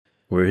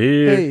We're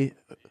here.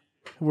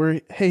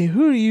 Hey,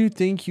 who do you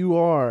think you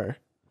are,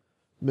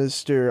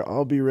 Mister?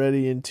 I'll be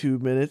ready in 2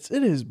 minutes.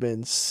 It has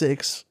been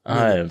 6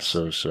 minutes. I am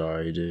so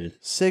sorry, dude.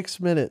 6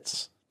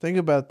 minutes. Think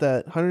about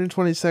that.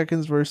 120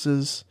 seconds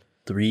versus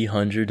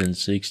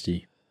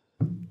 360.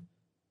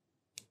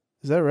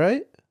 Is that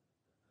right?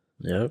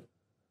 Yep.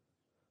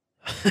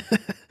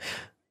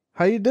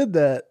 How you did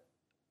that?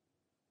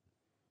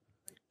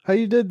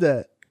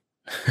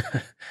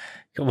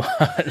 Come on,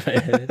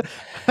 man.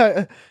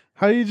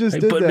 How you just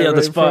did that? Put me on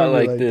the right in front spot of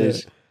me like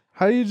this. that?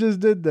 How you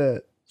just did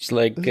that? It's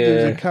like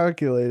There's a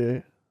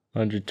calculator.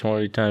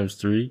 120 times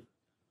 3.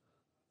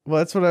 Well,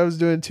 that's what I was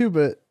doing too,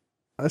 but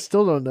I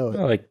still don't know it.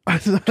 Oh, like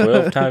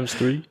 12 times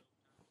 3.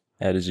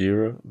 Add a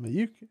 0.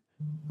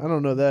 I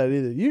don't know that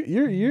either.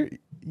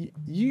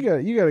 You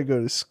got to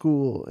go to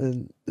school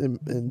and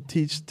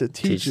teach the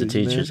teachers. Teach the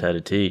teachers man. how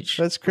to teach.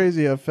 That's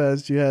crazy how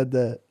fast you had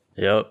that.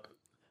 Yep.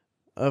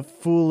 A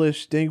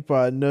foolish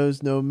stinkbot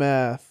knows no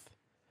math,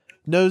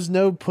 knows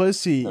no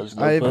pussy. Knows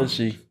no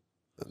pussy.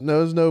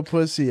 Knows no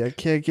pussy. I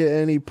can't get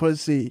any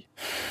pussy.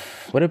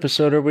 What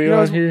episode are we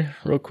on here,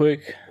 real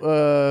quick?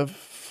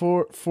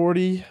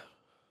 40,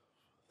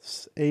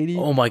 80.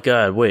 Oh my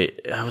god!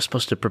 Wait, I was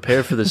supposed to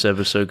prepare for this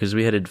episode because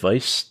we had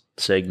advice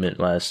segment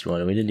last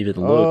one and we didn't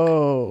even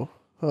look.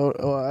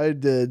 Oh, I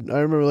did. I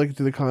remember looking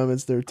through the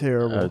comments. They're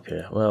terrible.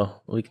 Okay,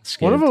 well, we can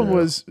skim One of them through.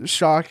 was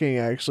shocking,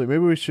 actually. Maybe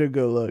we should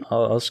go look.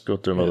 I'll scroll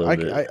through them a little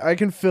bit. I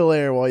can fill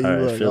air while you All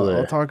right, look. fill air.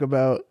 I'll talk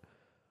about.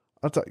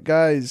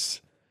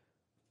 Guys.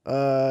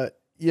 You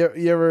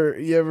ever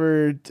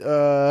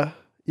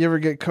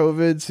get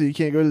COVID so you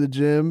can't go to the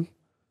gym,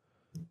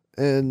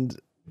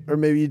 or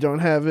maybe you don't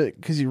have it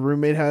because your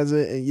roommate has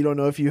it and you don't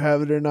know if you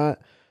have it or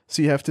not,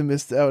 so you have to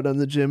miss out on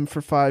the gym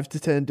for 5 to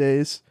 10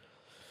 days.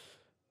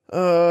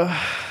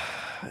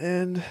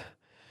 And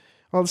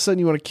all of a sudden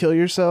you want to kill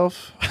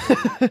yourself.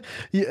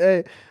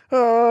 And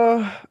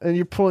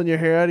you're pulling your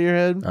hair out of your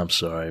head. I'm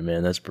sorry,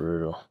 man. That's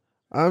brutal.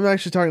 I'm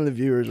actually talking to the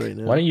viewers right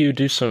now. Why don't you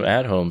do some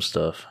at-home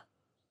stuff?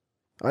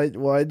 I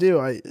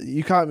do.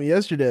 You caught me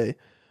yesterday.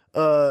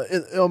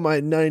 On my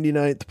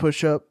 99th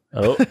push-up.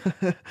 Oh.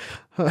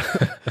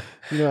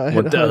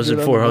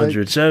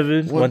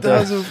 1,407,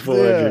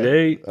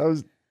 1,408. I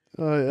was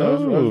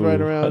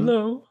right around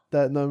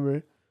that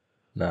number.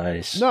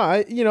 Nice. No,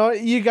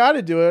 you got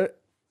to do it,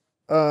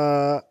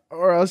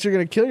 or else you're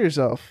gonna kill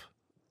yourself,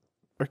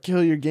 or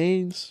kill your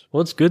gains.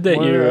 Well, it's good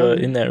that you're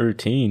in that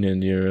routine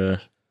and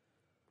you're,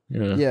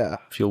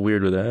 feel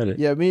weird without it.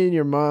 Yeah, me and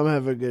your mom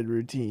have a good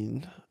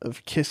routine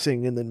of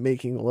kissing and then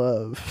making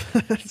love.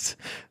 It's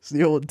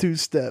the old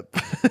 2-step.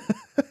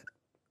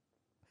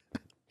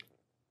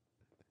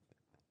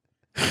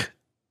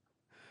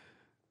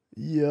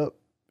 Yep.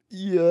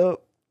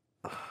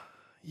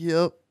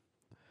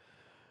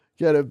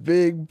 Got a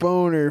big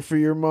boner for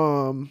your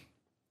mom.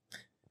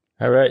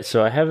 All right,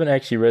 so I haven't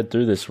actually read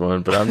through this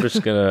one, but I'm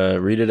just going to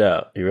read it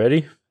out. You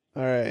ready?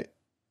 All right.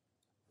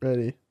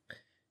 Ready.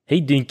 Hey,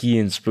 Dinky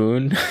and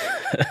Spoon.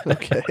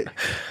 Okay.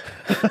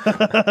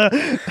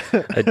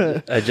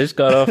 I just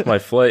got off my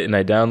flight and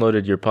I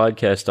downloaded your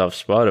podcast off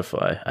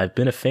Spotify. I've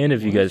been a fan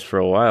of you guys for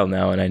a while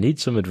now, and I need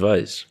some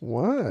advice.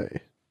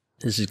 Why?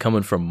 This is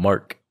coming from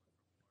Mark.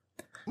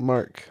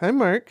 Hi,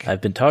 Mark.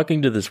 I've been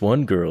talking to this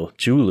one girl,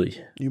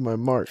 Julie. You my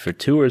Mark. For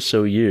 2 or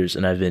so years,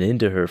 and I've been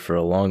into her for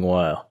a long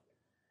while.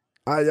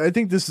 I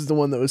think this is the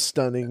one that was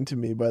stunning to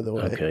me, by the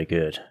way. Okay,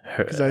 good.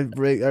 Because I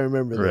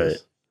remember this.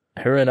 Right.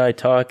 Her and I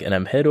talk, and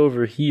I'm head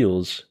over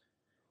heels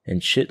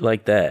and shit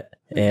like that.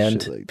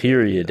 And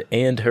period. Yeah.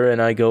 And her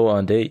and I go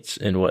on dates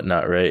and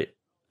whatnot, right?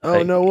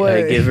 Oh, no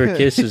way. I give her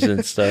kisses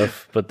and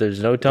stuff, but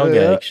there's no tongue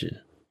action.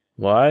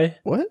 Why?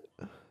 What?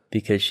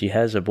 Because she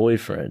has a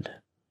boyfriend.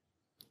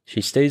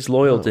 She stays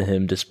loyal to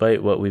him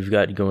despite what we've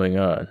got going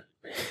on.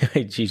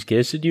 She's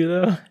kissing you,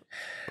 though?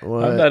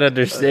 What? I'm not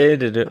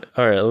understanding it.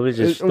 All right, let me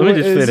just finish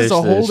this. Is this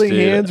a holding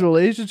hands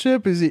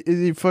relationship? Is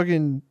he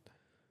pumping?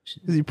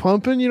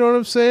 You know what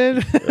I'm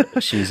saying?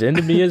 She's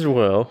into me as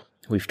well.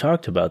 We've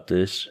talked about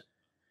this,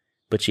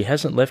 but she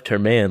hasn't left her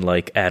man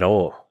at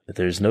all.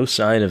 There's no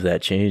sign of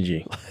that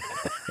changing.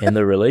 And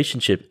the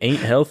relationship ain't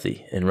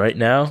healthy. And right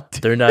now,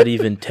 they're not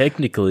even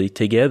technically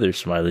together,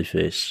 smiley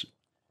face.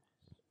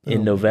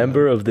 In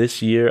November of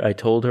this year, I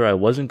told her I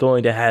wasn't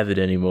going to have it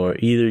anymore.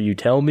 Either you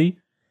tell me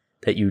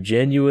that you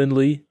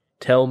genuinely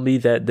tell me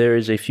that there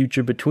is a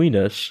future between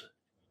us,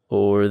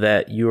 or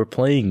that you're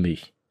playing me.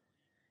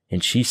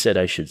 And she said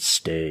I should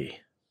stay.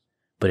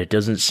 But it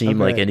doesn't seem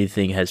like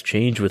anything has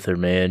changed with her,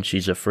 man.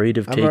 She's afraid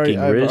of taking risks.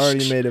 I've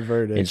already made a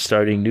verdict. And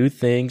starting new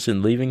things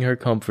and leaving her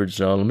comfort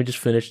zone. Let me just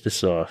finish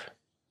this off.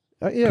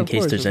 In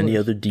case there's any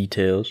other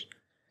details.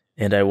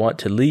 And I want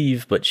to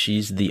leave, but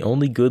she's the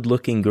only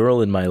good-looking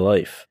girl in my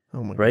life.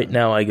 Right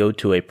now I go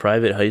to a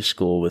private high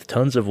school with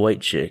tons of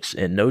white chicks,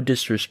 and no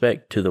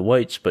disrespect to the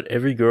whites, but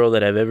every girl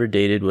that I've ever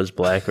dated was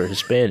black or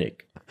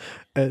Hispanic.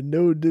 And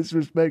no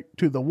disrespect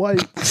to the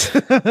whites.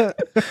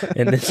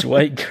 And this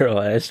white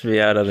girl asked me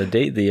out on a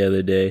date the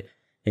other day,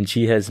 and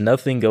she has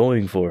nothing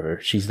going for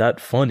her. She's not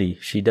funny.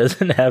 She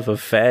doesn't have a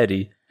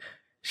fatty.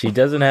 She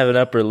doesn't have an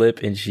upper lip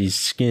and she's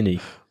skinny.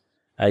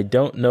 I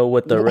don't know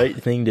what the right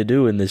thing to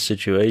do in this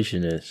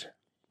situation is.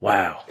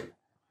 Wow.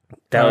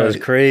 That was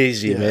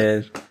crazy,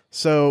 man.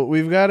 So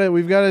we've got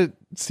to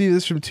see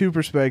this from two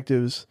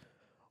perspectives.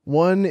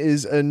 One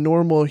is a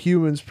normal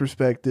human's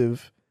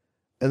perspective,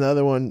 and the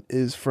other one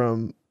is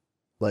from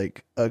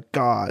like a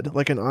god,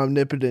 like an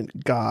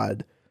omnipotent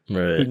god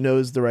who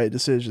knows the right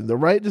decision. The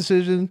right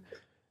decision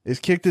is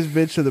kick this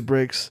bitch to the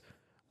bricks,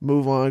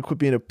 move on, quit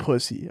being a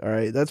pussy. All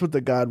right, that's what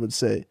the god would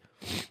say.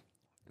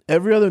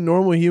 Every other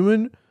normal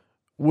human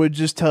would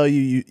just tell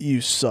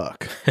you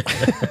suck.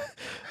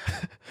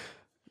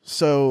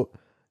 So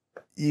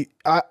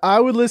I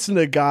would listen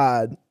to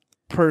God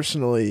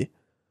personally.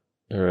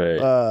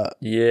 Right.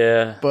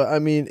 Yeah. But I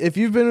mean, if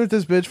you've been with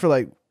this bitch for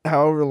like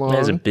however long, he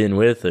hasn't been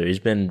with her. He's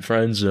been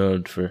friend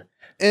zoned for.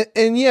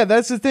 And yeah,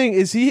 that's the thing.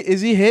 Is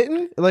he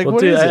hitting? Like, well,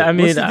 what dude, is it? I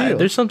mean,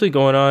 there's something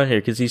going on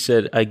here because he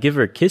said I give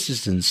her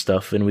kisses and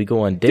stuff, and we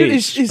go on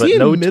dates, dude, is but he in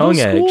no middle tongue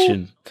school?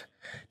 action.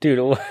 Dude,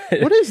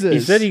 what is this? He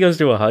said he goes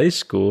to a high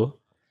school,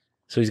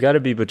 so he's got to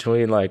be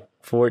between like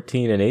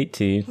 14 and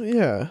 18.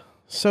 Yeah.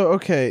 So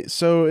okay,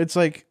 so it's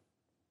like,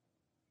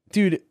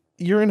 dude,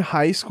 you're in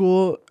high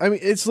school. I mean,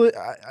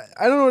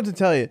 I don't know what to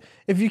tell you.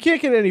 If you can't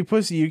get any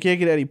pussy, you can't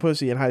get any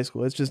pussy in high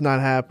school. It's just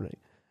not happening.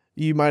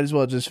 You might as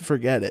well just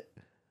forget it.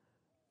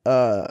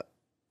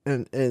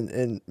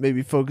 And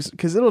maybe focus,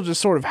 because it'll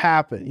just sort of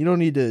happen. You don't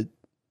need to.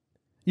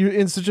 You're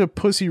in such a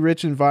pussy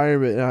rich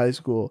environment in high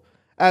school,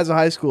 as a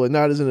high schooler,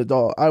 not as an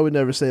adult. I would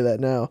never say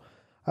that now.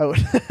 I would.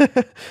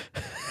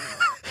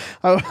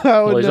 I would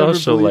well, he's never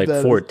also like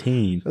that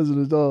 14 as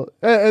an adult.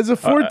 As a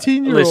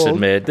 14-year-old. Listen,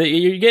 man,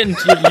 you're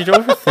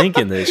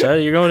overthinking this. Huh?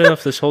 You're going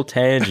off this whole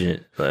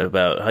tangent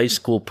about high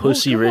school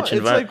pussy rich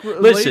environment.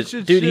 Like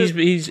listen, dude,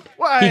 he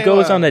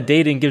goes on a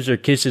date and gives her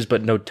kisses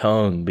but no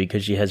tongue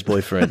because she has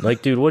boyfriend.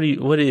 Like, dude,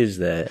 what is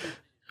that?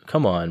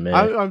 Come on, man.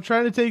 I'm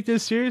trying to take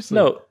this seriously.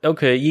 No,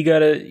 okay, you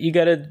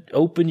gotta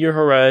open your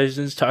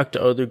horizons, talk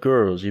to other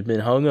girls. You've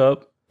been hung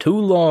up too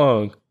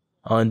long.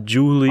 On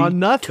Julie, on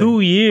nothing.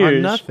 2 years,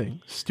 on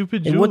nothing.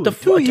 Stupid Julie. And what the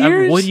fuck? 2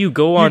 years? What do you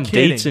go on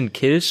dates and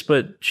kiss?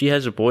 But she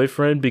has a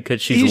boyfriend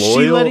because she's loyal.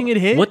 Is she letting it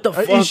hit? What the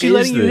fuck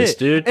is this,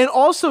 dude? And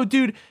also,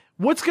 dude,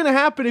 what's gonna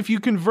happen if you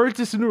convert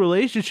this into a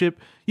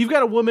relationship? You've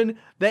got a woman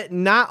that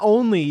not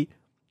only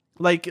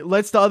like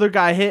lets the other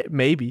guy hit.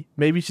 Maybe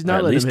she's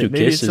not letting him hit.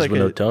 Maybe kisses it's like with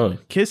a no tongue.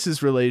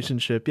 Kisses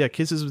relationship. Yeah,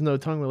 kisses with no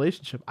tongue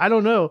relationship. I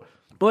don't know,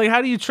 but like,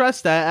 how do you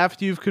trust that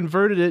after you've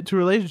converted it to a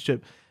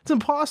relationship? It's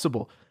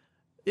impossible.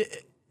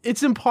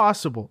 It's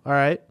impossible, all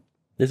right?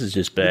 This is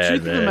just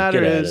bad, man. Get out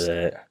of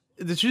that.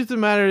 The truth of the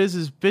matter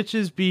is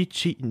bitches be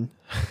cheating.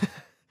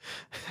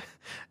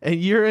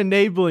 And you're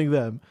enabling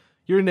them.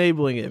 You're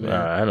enabling it, man.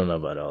 I don't know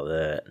about all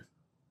that.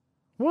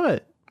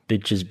 What?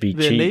 Bitches be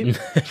cheating.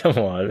 Come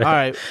on, man. All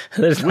right.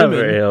 That's not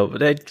very helpful.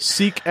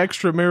 Seek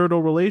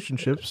extramarital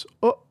relationships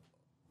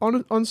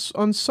on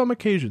some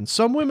occasions.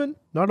 Some women,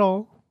 not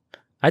all.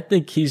 I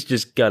think he's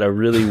just got a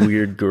really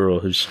weird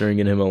girl who's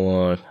stringing him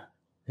along.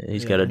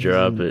 He's got to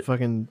drop it.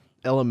 Fucking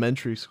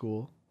elementary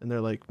school, and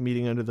they're like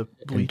meeting under the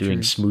bleachers. And doing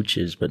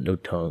smooches, but no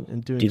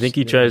tongue. Do you think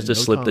he tries to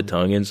slip the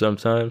tongue in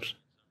sometimes?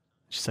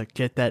 She's like,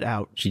 get that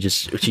out.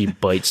 She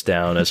bites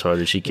down as hard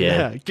as she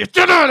can. Yeah, get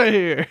that out of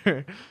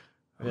here.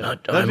 I'm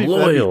loyal.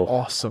 That'd be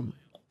awesome.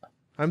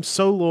 I'm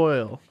so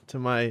loyal to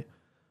my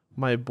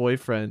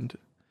boyfriend.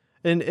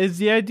 And is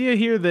the idea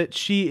here that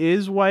she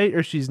is white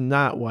or she's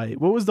not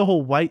white? What was the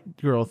whole white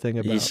girl thing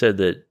about? He said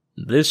that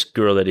this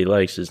girl that he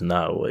likes is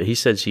not white. He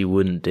says he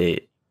wouldn't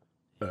date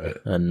he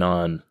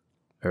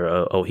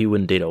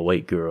wouldn't date a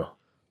white girl.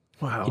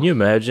 Wow. Can you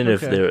imagine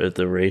if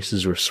the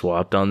races were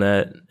swapped on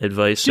that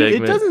advice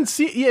segment?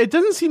 It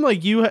doesn't seem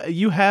like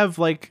you have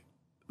like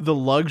the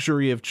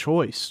luxury of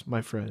choice,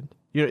 my friend.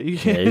 You're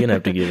gonna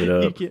have to give it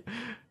up.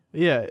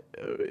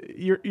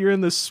 You're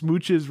in the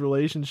smooches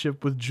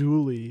relationship with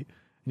Julie,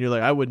 and you're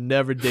like, I would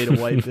never date a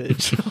white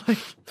bitch. Like,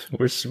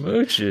 we're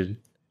smooching.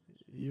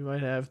 You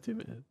might have to,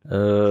 man.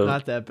 It's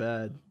not that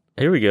bad.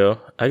 Here we go.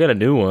 I got a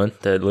new one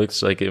that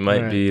looks like it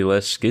might be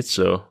less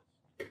schizo.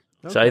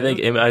 Okay. So I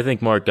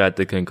think Mark got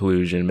the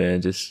conclusion,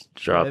 man. Just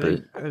drop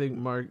it. I think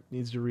Mark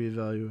needs to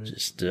reevaluate.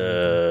 Just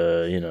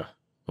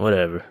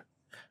whatever.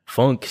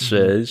 Funk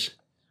says,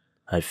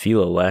 I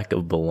feel a lack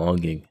of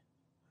belonging.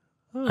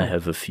 Oh. I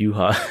have a few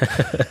We're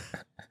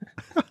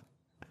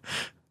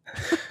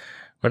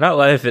not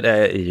laughing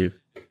at you.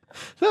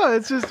 No,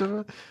 it's just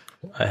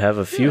I have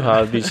a few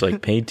hobbies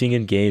like painting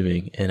and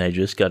gaming, and I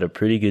just got a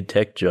pretty good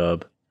tech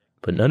job,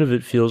 but none of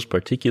it feels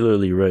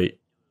particularly right.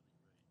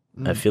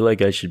 I feel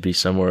like I should be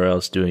somewhere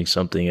else doing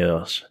something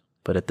else,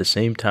 but at the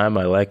same time,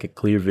 I lack a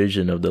clear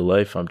vision of the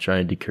life I'm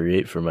trying to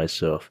create for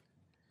myself.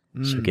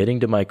 So getting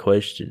to my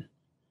question,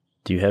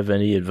 do you have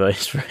any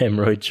advice for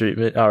hemorrhoid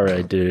treatment? All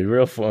right, dude,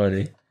 real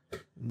funny.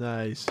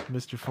 Nice,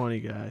 Mr.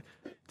 Funny Guy.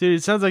 Dude,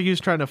 it sounds like he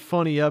was trying to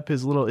funny up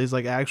his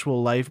like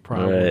actual life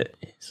problem. Right.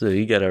 So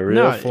you got a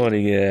real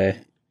funny guy.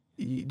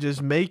 You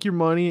just make your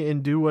money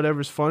and do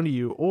whatever's fun to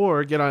you,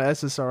 or get on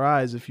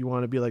SSRIs if you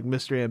want to be like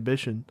Mr.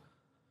 Ambition.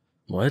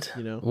 What?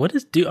 You know? What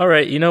is do? All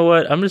right, you know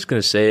what? I'm just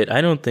gonna say it.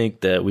 I don't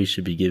think that we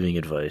should be giving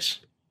advice.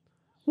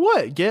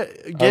 What? Get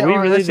Are we on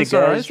really the SSRIs?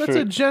 guys That's for-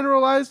 a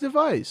generalized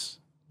advice.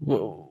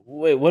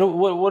 Wait, what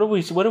are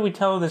we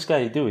telling this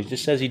guy to do? He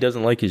just says he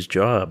doesn't like his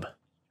job.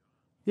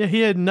 Yeah,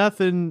 he had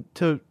nothing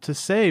to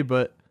say,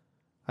 but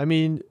I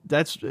mean,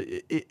 that's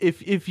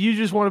if you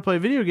just want to play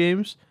video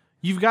games,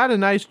 you've got a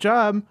nice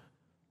job.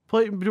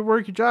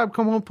 Work your job,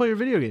 come home, play your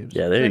video games.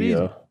 Yeah, there It's that you easy.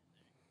 go.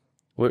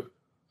 What?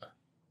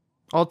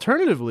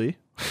 Alternatively,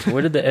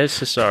 Where did the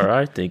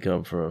SSRI thing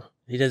come from?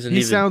 He doesn't he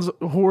even. sounds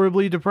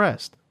horribly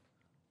depressed.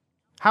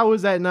 How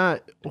is that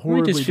not He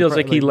horribly just feels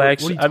like he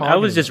lacks. what are you I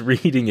was talking just about?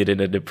 reading it in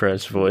a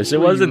depressed voice. It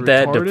What, are you wasn't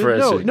that retarded?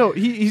 depressing. No,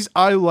 he's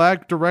I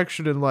lack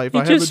direction in life. He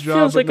I have a just job,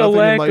 feels but like a nothing in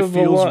lack life of a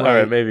feels lot. right. All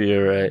right, maybe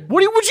you're right.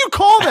 What would you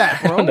call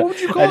that, bro? I don't know. What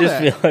would you call I just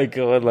that? feel like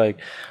going like.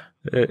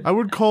 I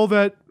would call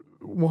that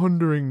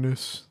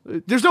wanderingness.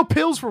 There's no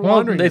pills for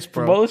Well, wanderingness, it's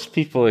bro. most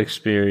people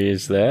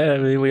experience that. I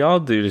mean, we all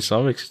do to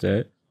some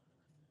extent.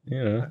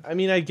 You know. I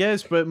mean, I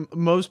guess, but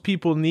most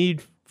people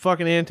need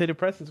fucking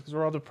antidepressants because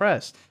we're all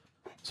depressed.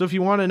 So if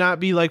you want to not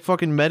be like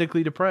fucking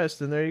medically depressed,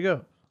 then there you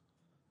go.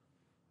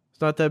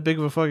 It's not that big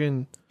of a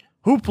fucking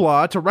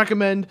hoopla to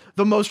recommend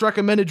the most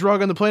recommended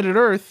drug on the planet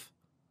Earth.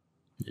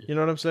 You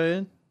know what I'm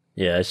saying?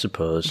 Yeah, I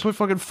suppose. Put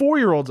fucking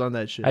 4-year-olds on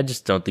that shit. I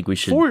just don't think we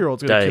should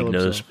 4-year-old's gonna kill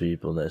diagnose himself.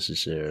 people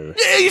necessarily.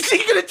 Yeah, you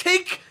think you're gonna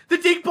take the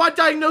Dinkbot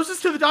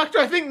diagnosis to the doctor?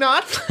 I think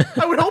not.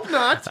 I would hope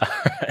not.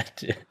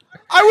 Alright.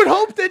 I would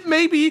hope that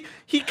maybe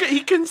he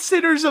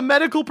considers a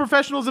medical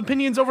professional's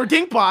opinions over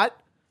Dinkbot.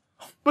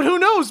 But who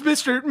knows,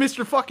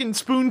 Mr. fucking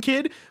Spoon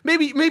Kid?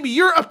 Maybe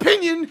your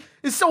opinion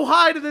is so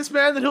high to this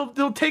man that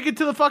he'll take it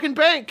to the fucking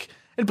bank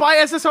and buy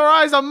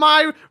SSRIs on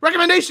my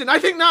recommendation. I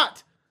think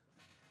not.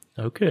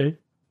 Okay.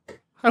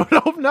 I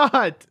would hope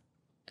not.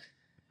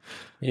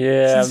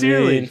 Yeah,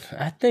 Sincerely. I mean,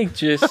 I think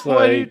just like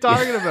What are you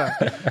talking about?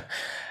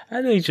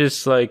 I think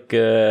just like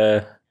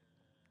yeah,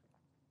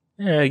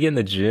 get in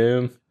the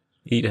gym,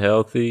 eat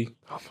healthy.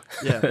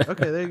 Yeah.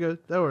 Okay. There you go.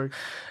 That works.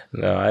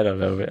 No, I don't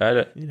know. I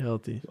don't. Eat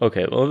healthy.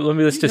 Okay, well,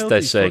 let's Eat just healthy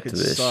dissect fucking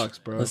this. sucks,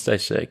 bro. Let's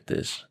dissect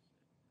this.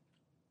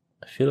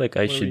 I feel like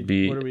I What are should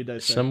we be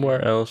dissecting?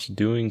 somewhere else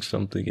doing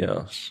something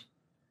else,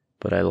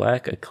 but I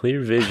lack a clear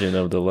vision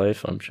of the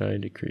life I'm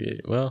trying to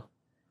create. Well,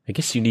 I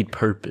guess you need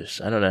purpose.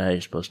 I don't know how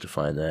you're supposed to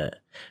find that.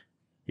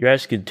 You're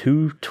asking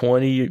two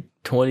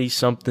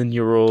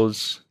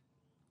 20-something-year-olds,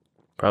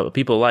 probably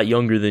people a lot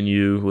younger than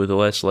you with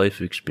less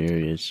life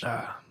experience,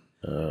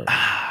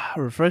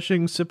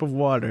 Refreshing sip of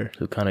water.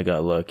 who kind of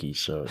got lucky.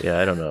 So yeah,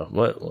 I don't know.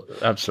 What?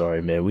 I'm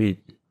sorry, man. We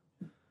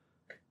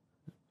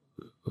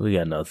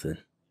got nothing.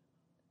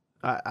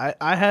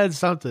 I had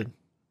something.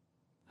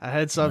 I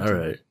had something. All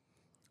right.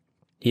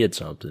 He had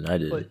something. I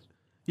didn't. But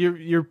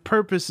your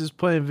purpose is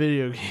playing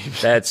video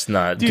games. That's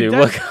not, Dude, dude.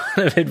 that's- What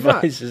kind of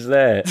advice is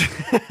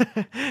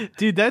that?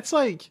 Dude, that's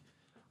like,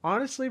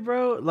 honestly,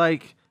 bro,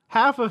 like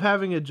half of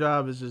having a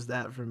job is just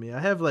that for me. I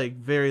have like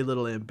very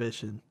little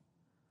ambition.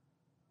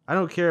 I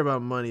don't care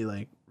about money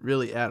like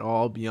really at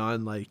all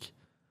beyond like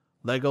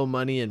Lego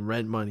money and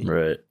rent money.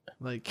 Right.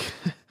 Like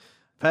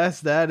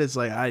past that, it's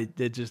like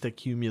it just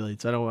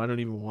accumulates. I don't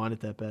even want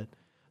it that bad.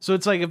 So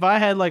it's like if I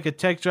had like a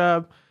tech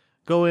job,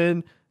 go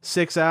in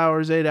 6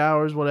 hours, 8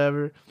 hours,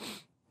 whatever,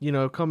 you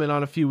know, come in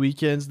on a few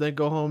weekends, then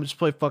go home and just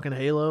play fucking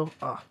Halo.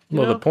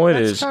 Well, the point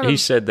that's is, kind he of-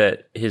 said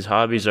that his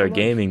hobbies are life.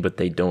 gaming, but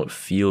they don't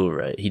feel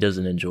right. He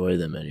doesn't enjoy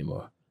them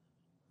anymore.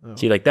 Oh.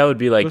 See, like that would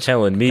be like Just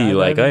telling me, skydiving?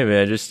 like, "Hey,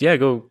 man, just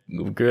go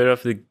get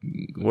off the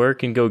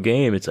work and go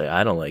game." It's like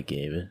I don't like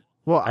gaming.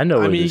 Well, I know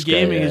where mean, this guy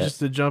gaming is at.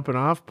 just a jumping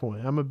off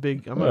point.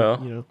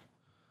 Well.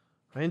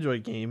 I enjoy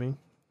gaming.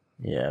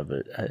 Yeah,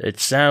 but it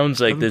sounds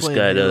like I've been this playing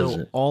guy Halo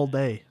doesn't. all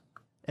day,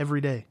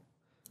 every day.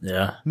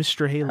 Yeah,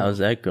 Mr. Halo, how's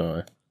that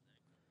going?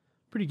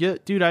 pretty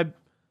good, dude.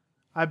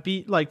 I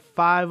beat like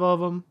 5 of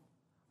them.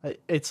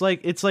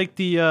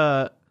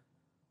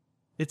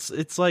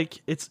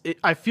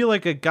 I feel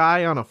like a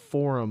guy on a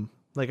forum.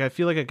 Like I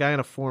feel like a guy on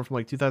a forum from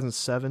like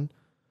 2007.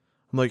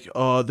 I'm like,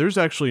 there's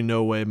actually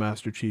no way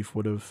Master Chief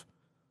would have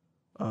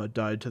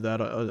died to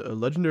that. A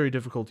legendary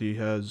difficulty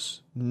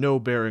has no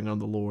bearing on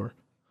the lore.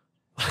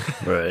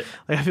 Right.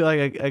 Like I feel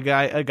like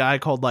a guy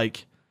called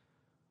like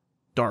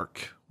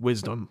Dark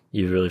Wisdom.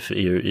 You really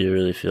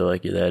feel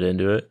like you're that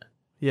into it?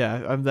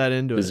 Yeah, I'm that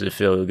into Does it. it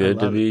feel good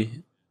to love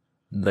be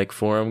like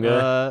forum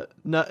guy?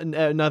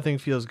 Nothing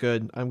feels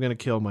good. I'm gonna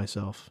kill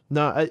myself.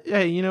 No,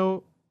 hey,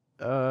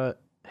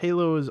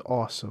 Halo is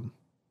awesome.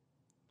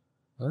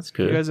 That's You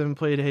good. guys haven't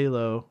played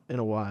Halo in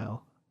a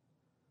while.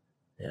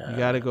 Yeah, You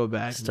gotta go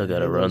back. Still man.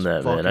 gotta Halo's run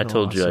that, man. I fucking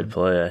told you I'd awesome.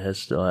 play. I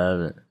still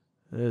haven't.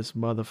 This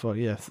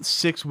motherfucker. Yeah,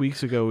 6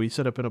 weeks ago we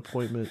set up an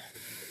appointment.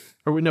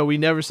 We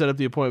never set up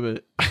the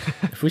appointment.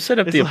 If we set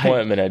up It's the like-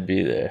 appointment, I'd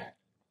be there.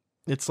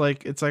 It's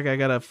like I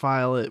gotta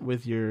file it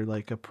with your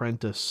like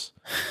apprentice.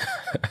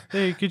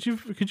 Hey, could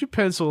you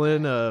pencil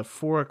in a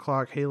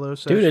 4:00 Halo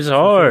session? Dude, it's for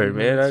 30 hard,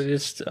 man.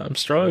 minutes? I'm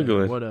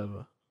struggling.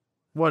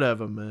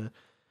 Whatever, man.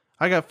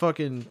 I got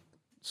fucking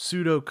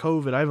pseudo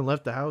COVID. I haven't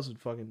left the house in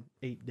fucking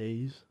 8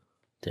 days.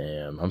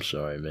 Damn, I'm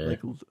sorry, man.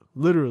 Like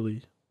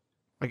literally.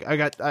 Like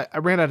I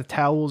ran out of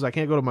towels. I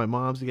can't go to my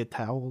mom's to get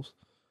towels.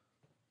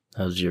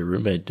 How's your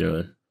roommate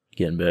doing?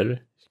 Getting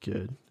better? He's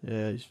good.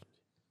 Yeah, he's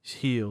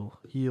healed.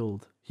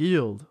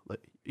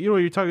 Like, you know,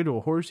 when you're talking to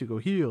a horse, you go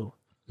heal.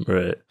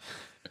 Right.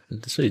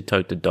 So you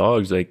talk to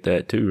dogs like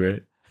that too,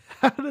 right?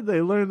 How did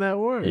they learn that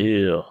word?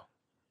 Yeah.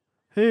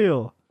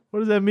 Heal. What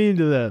does that mean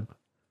to them?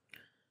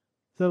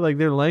 Is that like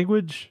their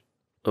language?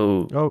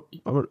 Oh,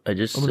 I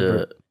just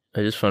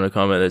found a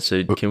comment that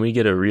said, "Can we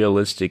get a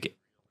realistic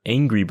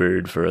Angry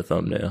Bird for a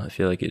thumbnail?" I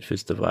feel like it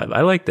fits the vibe.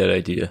 I like that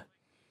idea.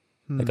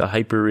 Like a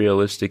hyper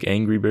realistic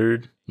Angry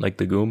Bird, like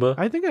the Goomba.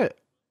 I think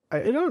I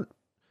don't.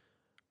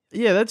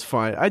 Yeah, that's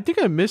fine. I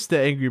think I missed the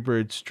Angry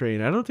Birds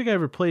train. I don't think I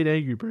ever played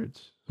Angry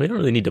Birds. We don't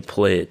really need to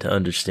play it to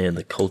understand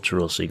the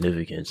cultural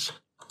significance.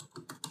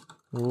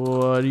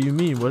 What do you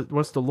mean?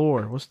 What's the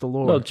lore? What's the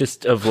lore? Well,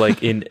 just of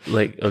like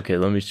okay,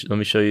 let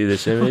me show you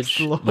this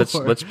image.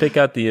 Let's pick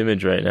out the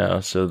image right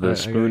now. So the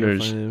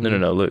Spooners.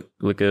 No.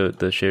 Look at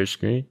the share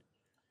screen.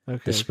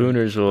 Okay. The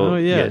Spooners will. Oh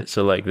yeah.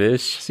 So like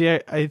this. See,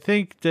 I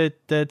think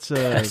that's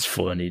that's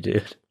funny,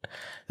 dude.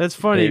 That's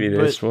funny. Maybe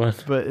this one.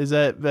 But is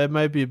that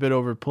might be a bit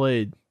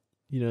overplayed?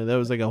 You know, that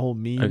was like a whole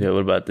meme. Okay,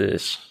 what about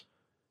this?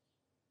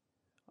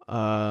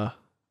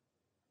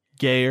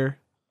 Gayer.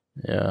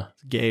 Yeah.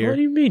 Gayer. What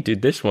do you mean,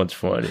 dude? This one's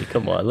funny.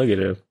 Come on, look at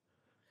him.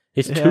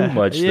 It's too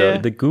much, though.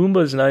 The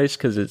Goomba's nice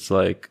because it's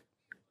like,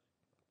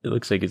 it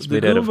looks like it's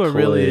made out of clay. The Goomba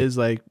really is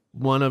like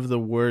one of the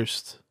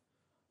worst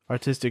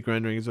artistic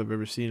renderings I've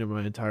ever seen in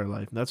my entire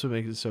life. And that's what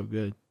makes it so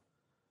good.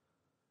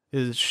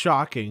 It is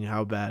shocking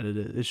how bad it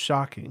is. It's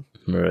shocking.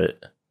 Right.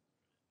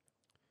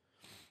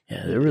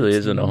 Yeah, there really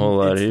isn't a whole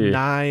lot here. It's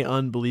nigh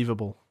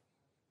unbelievable.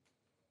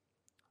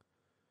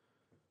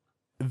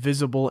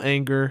 Visible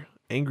anger.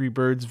 Angry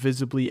Birds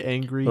visibly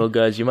angry. Well,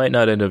 guys, you might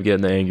not end up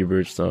getting the Angry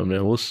Birds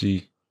thumbnail. We'll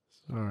see.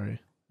 Sorry.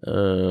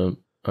 All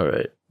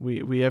right.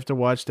 We have to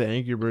watch the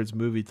Angry Birds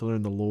movie to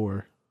learn the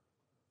lore.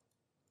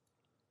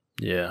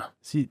 Yeah.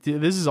 See,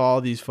 this is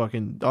all these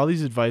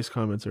advice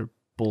comments are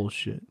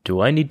bullshit.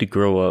 Do I need to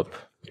grow up?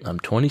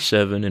 I'm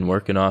 27 and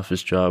work an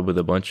office job with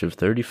a bunch of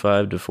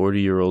 35 to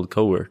 40-year-old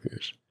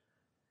coworkers.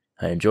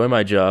 I enjoy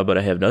my job, but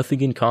I have nothing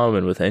in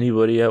common with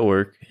anybody at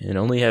work and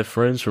only have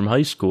friends from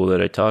high school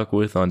that I talk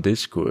with on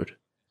Discord.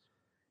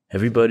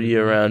 Everybody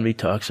around me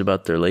talks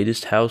about their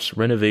latest house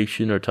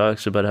renovation or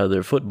talks about how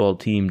their football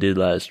team did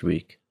last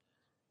week.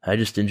 I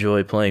just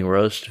enjoy playing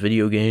Rust,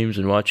 video games,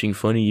 and watching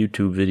funny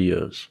YouTube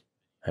videos.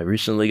 I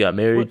recently got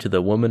married to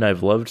the woman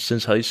I've loved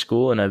since high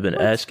school, and I've been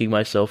asking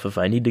myself if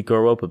I need to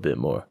grow up a bit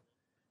more.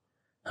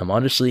 I'm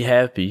honestly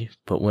happy,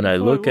 but when I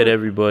look at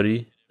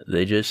everybody,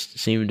 they just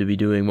seem to be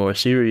doing more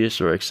serious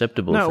or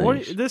acceptable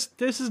things. No,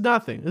 this is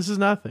nothing. This is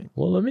nothing.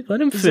 Well, let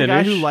him finish. This is a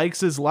guy who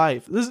likes his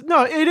life.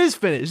 It is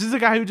finished. This is a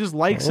guy who just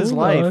likes his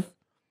life.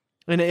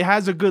 And it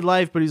has a good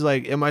life, but he's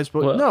like, am I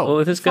supposed no.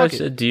 Well, this guy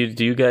said, do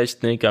you guys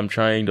think I'm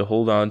trying to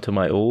hold on to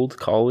my old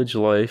college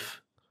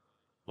life?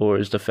 Or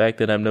is the fact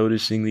that I'm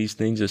noticing these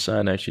things a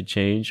sign I should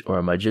change? Or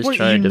am I just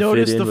trying to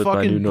fit in with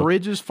my new... You notice the fucking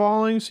bridge is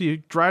falling, so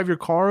you drive your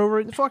car over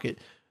it? Fuck it.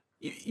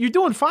 You're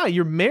doing fine.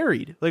 You're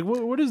married. Like,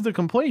 what is the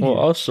complaint here? Well,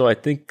 also, I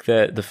think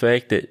that the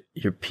fact that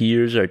your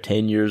peers are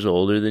 10 years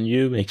older than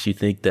you makes you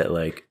think that,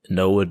 like,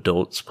 no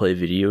adults play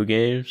video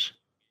games.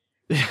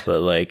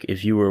 But, like,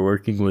 if you were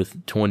working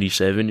with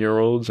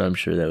 27-year-olds, I'm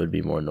sure that would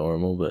be more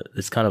normal. But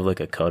it's kind of like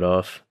a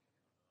cutoff.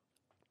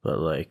 But,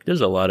 like,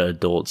 there's a lot of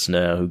adults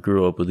now who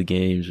grew up with the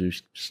games who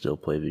still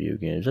play video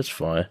games. That's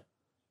fine.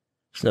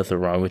 There's nothing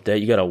wrong with that.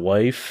 You got a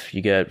wife.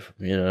 You got,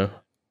 you're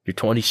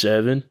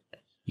 27.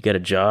 You got a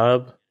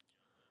job.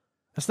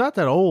 That's not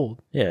that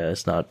old. Yeah,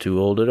 it's not too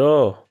old at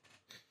all.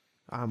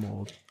 I'm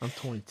old. I'm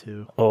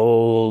 22.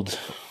 Old.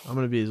 I'm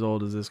going to be as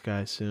old as this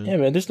guy soon. Yeah,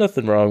 man, there's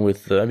nothing wrong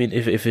with...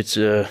 if it's,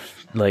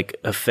 like,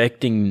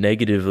 affecting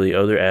negatively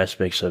other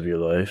aspects of your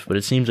life, but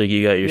it seems like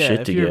you got your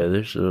shit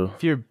together, so...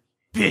 If your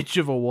bitch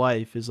of a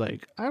wife is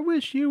like, I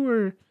wish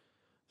you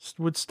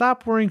would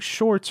stop wearing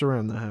shorts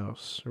around the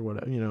house, or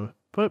whatever,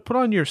 put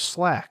on your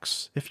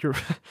slacks. If your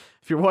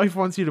wife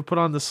wants you to put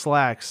on the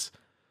slacks...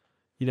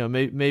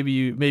 maybe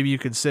you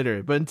consider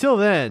it. But until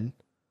then,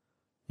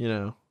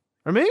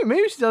 or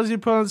maybe she tells you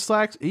to put on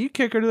slacks. You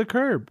kick her to the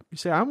curb. You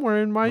say, "I'm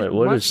wearing my." Wait,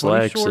 what is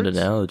slacks an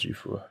analogy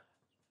for?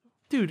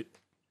 Dude,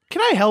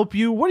 can I help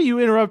you? What are you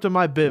interrupting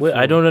my bit for?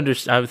 I don't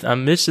understand.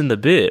 I'm missing the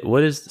bit.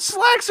 What is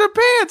slacks or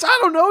pants? I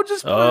don't know.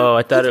 Just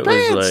I thought it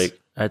was like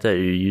I thought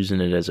you were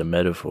using it as a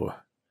metaphor.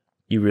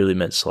 You really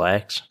meant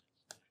slacks,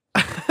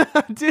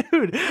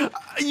 dude.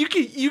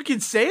 You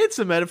can say it's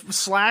a metaphor.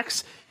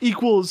 Slacks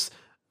equals.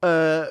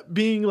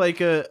 Being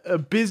like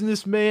a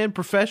businessman,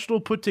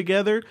 professional, put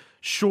together.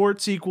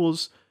 Shorts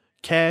equals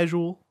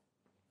casual,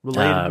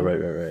 relatable.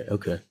 Right.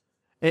 Okay.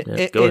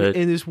 Go ahead.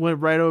 And this went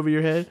right over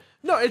your head.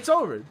 No, it's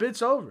over. The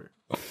bit's over.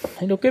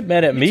 Hey, don't get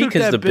mad at me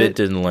because the bit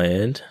didn't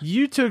land.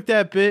 You took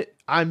that bit.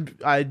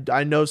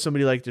 I know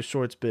somebody liked the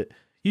shorts bit.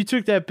 You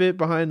took that bit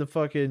behind the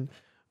fucking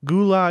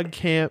gulag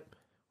camp,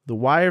 the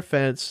wire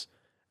fence,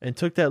 and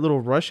took that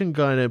little Russian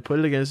gun and put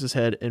it against his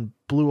head and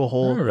blew a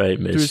hole All right,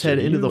 through his head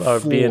mister. into You the are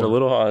floor. being a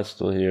little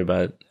hostile here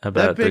about That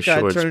the bit got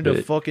shorts turned to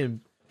bit.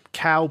 fucking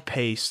cow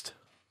paste.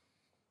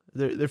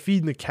 They're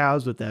feeding the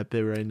cows with that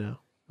bit right now.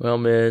 Well,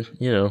 man,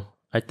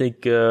 I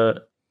think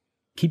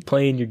keep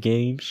playing your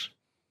games.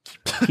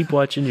 Keep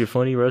watching your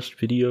funny Rust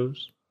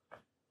videos.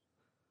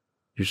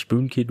 Your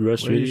Spoon Kid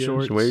Rust Wear your videos.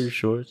 shorts. Wear your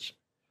shorts.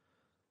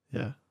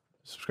 Yeah.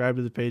 Subscribe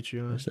to the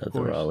Patreon. There's of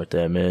nothing course. wrong with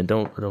that, man.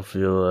 Don't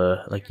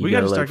feel like you We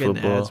gotta gotta start like getting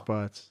ad football.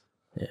 spots.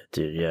 Yeah,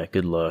 dude. Yeah,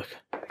 good luck.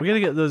 We gotta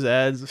get those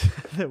ads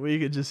that we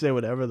could just say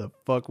whatever the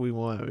fuck we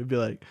want. We'd be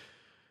like,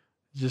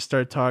 just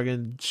start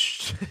talking.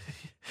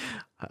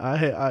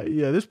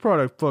 Yeah, this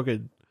product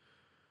fucking.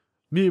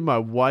 Me and my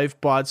wife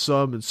bought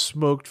some and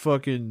smoked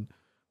fucking,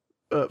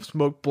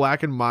 smoked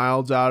Black and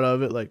Milds out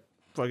of it like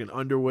fucking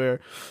underwear.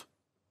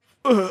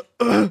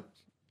 I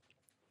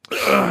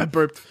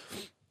burped.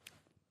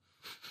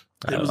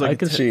 It was like I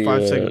can see.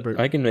 5-second burp.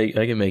 I can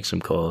make some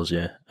calls.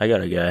 Yeah, I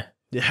got a guy.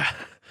 Yeah,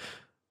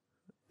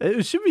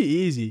 it should be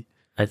easy.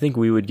 I think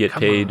we would get Come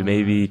paid on.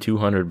 maybe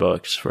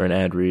 $200 for an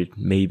ad read.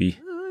 Maybe.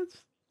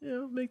 Let's,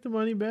 make the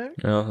money back.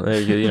 Well,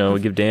 there you go. We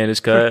give Dan his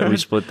cut. We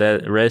split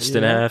that rest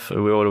in Yeah. half. What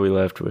are we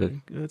left with?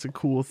 That's a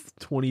cool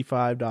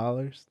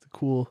 $25. It's a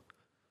cool,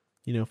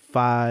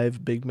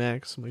 5 Big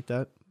Macs, something like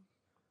that.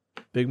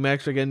 Big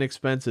Macs are getting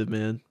expensive,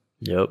 man.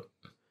 Yep,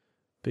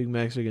 Big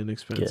Macs are getting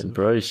expensive. getting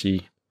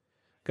pricey.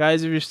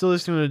 Guys, if you're still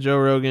listening to Joe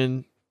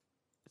Rogan,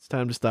 it's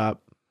time to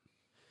stop.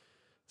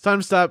 It's time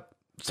to stop.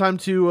 It's time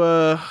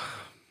to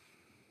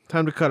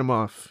cut him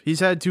off. He's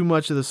had too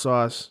much of the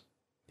sauce.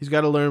 He's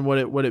got to learn what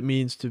it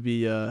means to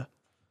be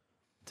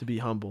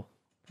humble.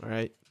 All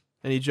right?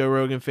 Any Joe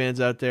Rogan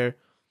fans out there?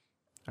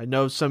 I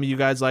know some of you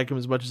guys like him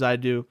as much as I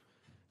do.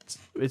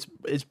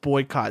 It's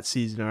boycott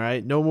season, all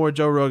right? No more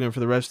Joe Rogan for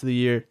the rest of the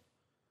year.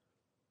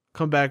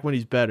 Come back when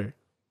he's better.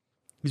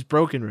 He's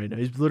broken right now.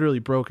 He's literally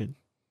broken.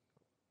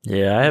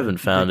 Yeah, I haven't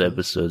found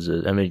Ridiculous.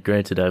 episodes. I mean,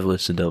 granted, I've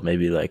listened to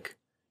maybe like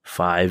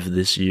 5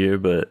 this year,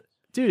 but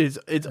Dude,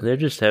 it's they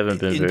just haven't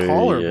been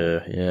intolerable.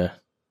 very. Yeah,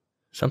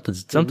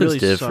 something's It really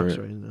different.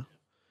 sucks right now.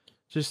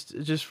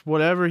 Just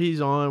whatever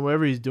he's on,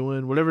 whatever he's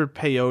doing, whatever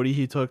peyote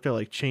he took to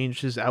like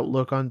change his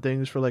outlook on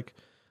things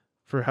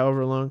for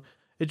however long,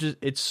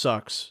 it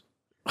sucks.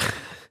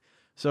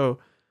 So,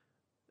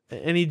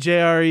 any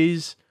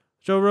JREs,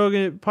 Joe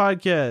Rogan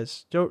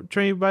podcast, Joe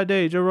Train by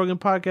day, Joe Rogan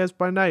podcast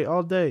by night,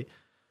 all day.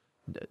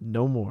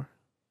 No more.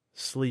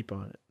 Sleep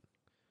on it.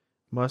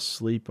 Must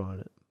sleep on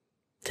it.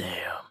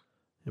 Damn,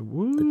 And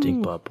woo. the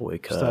Dinkbot Just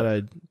boycott. thought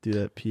I'd do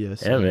that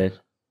PS. Yeah, man.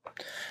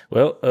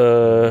 Well,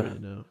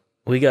 No.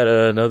 we got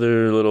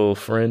another little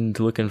friend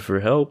looking for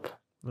help.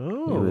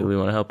 Oh. We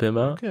want to help him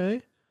out.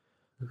 Okay.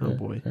 Oh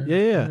boy. All right.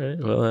 Yeah. All right.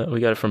 Well, we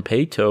got it from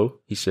Payto.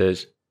 He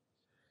says,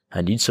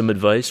 I need some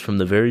advice from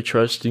the very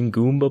trusting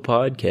Goomba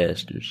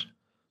podcasters.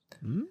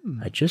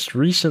 I just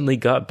recently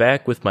got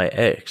back with my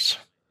ex.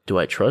 Do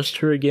I trust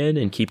her again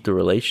and keep the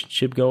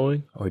relationship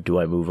going, or do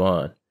I move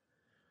on?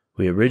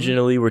 We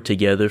originally were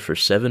together for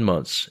 7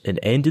 months and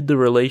ended the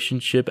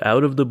relationship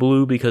out of the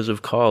blue because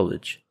of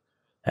college.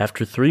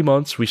 After 3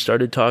 months, we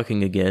started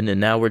talking again, and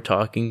now we're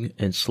talking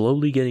and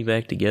slowly getting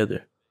back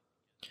together.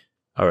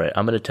 All right,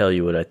 I'm going to tell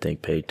you what I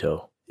think,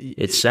 Payto.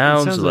 It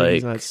sounds like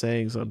he's not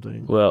saying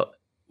something. Well,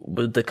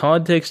 with the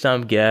context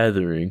I'm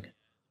gathering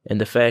and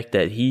the fact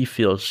that he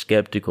feels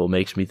skeptical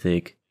makes me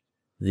think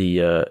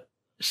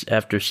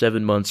after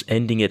 7 months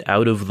ending it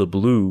out of the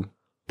blue,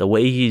 the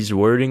way he's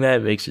wording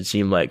that makes it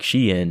seem like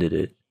she ended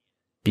it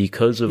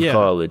because of Yeah.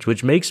 college,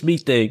 which makes me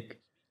think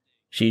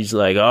she's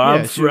like, Yeah,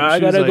 I she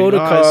gotta was go like, to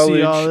 "Oh, I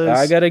see all college. this."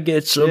 I gotta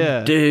get some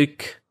Yeah.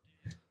 dick.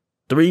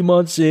 3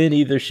 months in,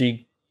 either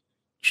she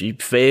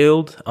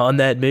failed on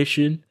that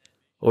mission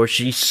or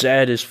she's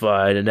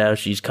satisfied and now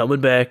she's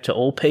coming back to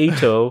old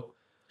Payto.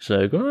 It's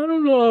like, I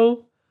don't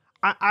know.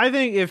 I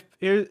think if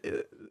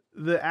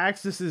the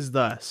axis is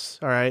thus,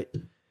 all right.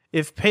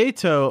 If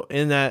Payto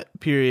in that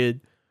period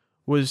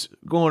was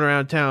going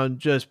around town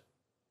just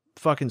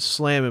fucking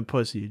slamming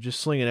pussy, just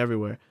slinging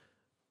everywhere,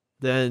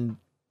 then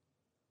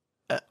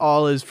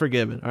all is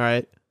forgiven. All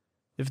right.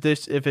 If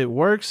it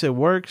works, it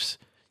works.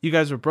 You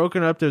guys were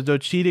broken up. There's no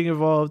cheating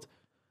involved.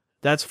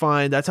 That's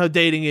fine. That's how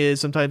dating is.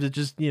 Sometimes it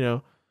just,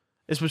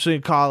 especially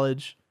in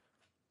college.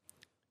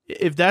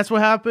 If that's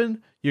what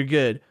happened, you're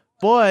good.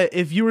 But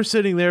if you were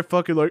sitting there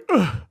fucking like,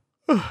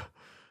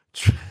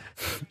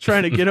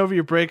 trying to get over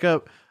your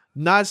breakup,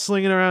 not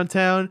slinging around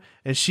town,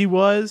 and she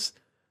was,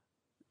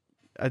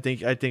 I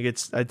think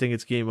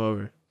it's game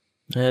over.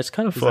 Yeah, it's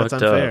kind of 'Cause that's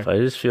fucked unfair. up. I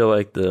just feel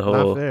like the Not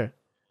whole. fair.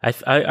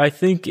 I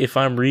think if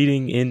I'm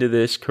reading into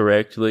this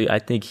correctly, I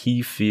think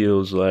he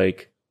feels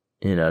like,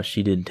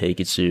 she didn't take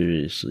it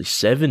seriously.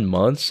 7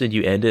 months and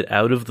you end it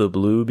out of the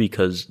blue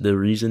because the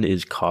reason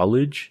is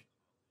college?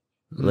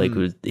 Like,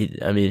 he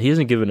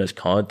hasn't given us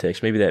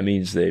context. Maybe that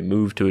means they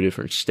moved to a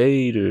different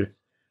state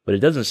but it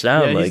doesn't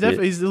sound like it.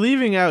 He's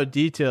leaving out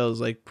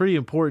details, like pretty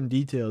important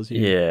details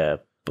here. Yeah,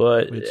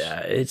 but Which-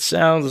 it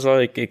sounds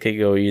like it could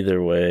go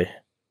either way.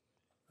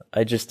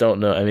 I just don't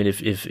know. I mean,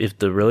 if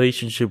the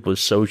relationship was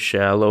so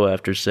shallow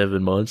after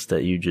 7 months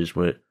that you just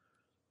went,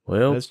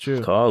 well, That's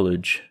true.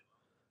 college,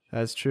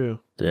 That's true.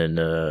 then.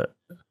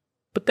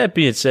 But that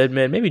being said,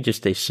 man, maybe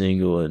just stay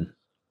single and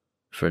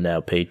for now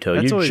pay toll.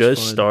 That's You always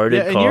just fun. started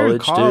Yeah, and college, you're in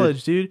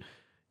college, dude.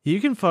 You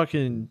can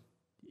fucking.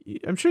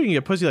 I'm sure you can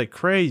get pussy like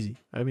crazy.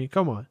 I mean,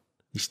 come on.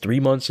 He's 3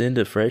 months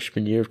into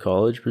freshman year of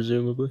college,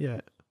 presumably.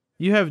 Yeah,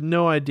 you have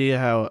no idea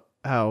how.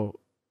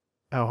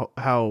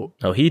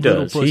 Oh, he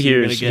little does. pussy He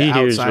you're gonna hears. get He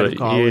hears outside of what. He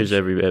college. hears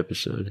every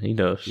episode. He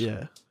knows.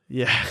 Yeah.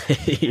 Yeah.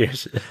 He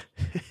hears it.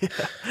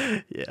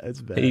 Yeah,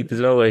 it's bad.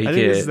 There's no way he I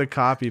think this is can't. the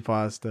copy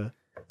pasta.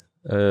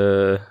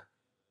 Oh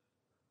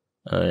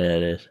yeah,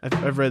 it is.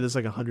 I've read this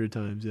like 100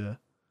 times. Yeah.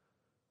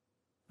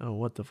 Oh,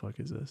 what the fuck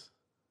is this?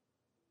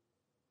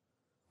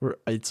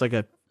 It's like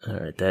a All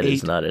right, that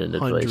is not an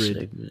advice 800.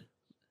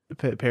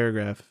 segment.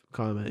 paragraph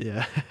comment.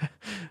 Yeah.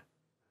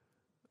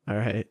 All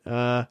right.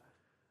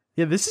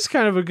 Yeah, this is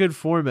kind of a good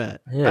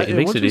format. Yeah, it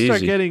makes once it we start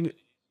easy. getting,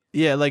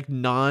 like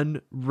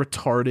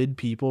non-retarded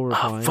people Oh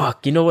replying.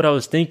 fuck! You know what I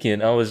was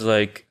thinking? I was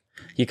like,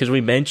 because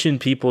we mentioned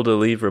people to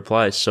leave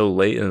replies so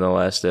late in the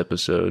last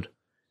episode.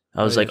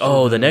 I was Oh, yeah, like, should've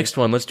oh, the done it. next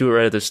one, let's do it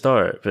right at the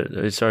start. But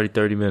it's already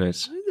 30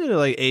 minutes. We did it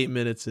like 8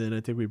 minutes in.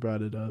 I think we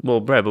brought it up. Well,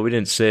 Brad, but we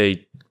didn't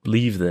say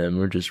leave them.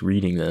 We're just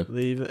reading them.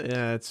 Leave it.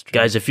 Yeah, it's true.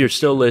 Guys, if you're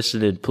still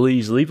listening,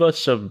 please leave us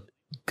some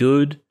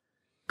good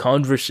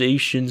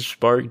conversations.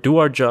 Spark, do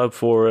our job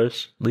for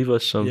us. Leave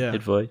us some Yeah.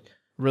 advice.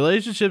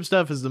 Relationship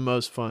stuff is the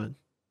most fun,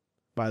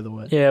 by the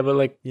way. Yeah, but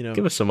like, You know,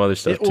 give us some other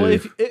stuff well,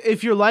 too.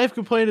 if your life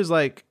complaint is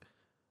like,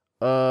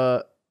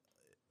 I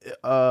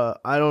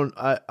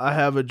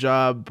have a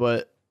job,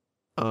 but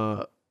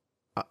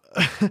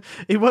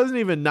he wasn't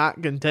even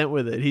not content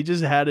with it. He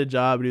just had a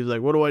job, and he was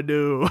like, "What do I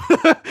do?"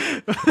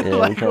 we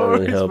Like, can't what really are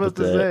we help supposed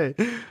with to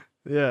say?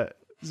 Yeah,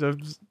 so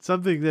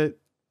something that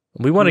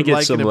We want to would get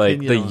like some an like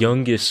the opinion on.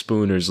 youngest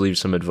spooners leave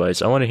some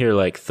advice. I want to hear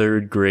like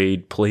third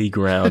grade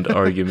playground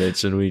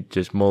arguments, and we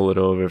just mull it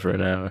over for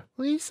an hour.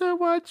 Lisa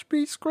watched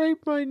me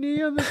scrape my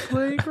knee on the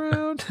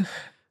playground,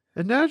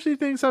 and now she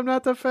thinks I'm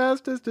not the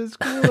fastest in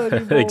school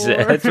anymore.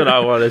 Exactly. That's what I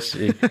want to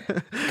see.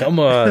 Come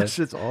on, That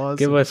shit's awesome.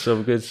 give us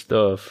some good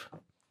stuff.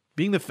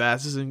 Being the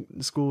fastest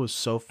in school was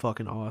so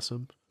fucking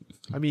awesome.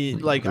 I mean,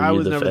 like, Were I you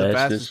was the never the fastest?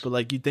 fastest, but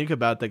like, you think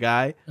about the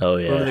guy, Oh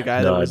yeah, Remember the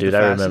guy that no, was the dude, I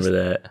remember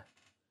fastest? that.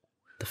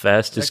 The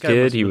fastest That guy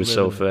kid, must he have was been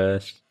so living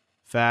fast.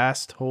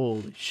 fast.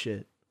 Holy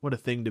shit. What a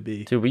thing to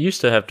be. Dude, we used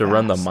to have to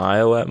run the Fast.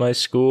 mile at my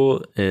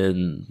school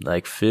in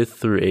like 5th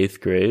through 8th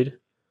grade.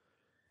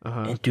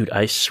 Uh-huh. And dude,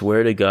 I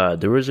swear to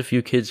God, there was a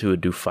few kids who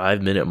would do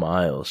 5-minute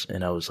miles,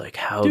 and I was like,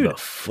 how Dude, the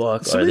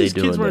fuck Some are of they these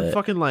kids doing were that?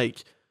 fucking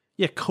like,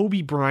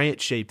 Kobe Bryant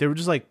shape. They were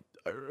just like,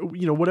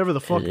 whatever the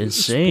fuck.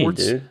 Insane,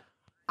 sports dude.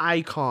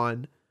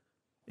 icon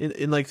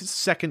in like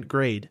 2nd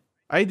grade.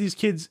 I had these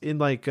kids in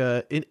like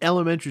in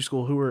elementary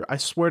school who were, I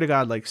swear to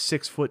God, like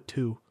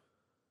 6'2".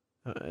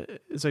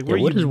 It's like, Yeah, where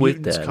are what you is with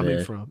mutants that, coming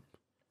man? from?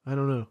 I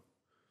don't know.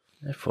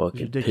 That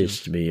fucking ridiculous.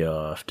 pissed me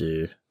off,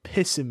 dude.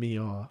 Pissing me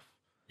off.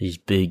 These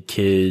big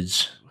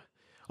kids.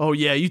 Oh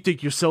yeah, you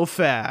think you're so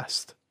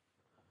fast.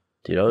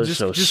 Dude, I was Just-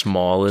 so just-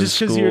 small in just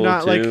 'cause school, you're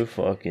not, like, too.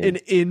 Fucking An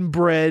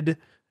inbred,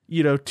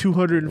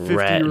 250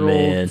 Rat year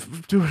man.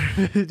 old,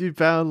 250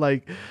 pound,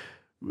 like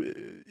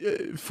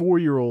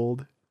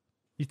 4-year-old.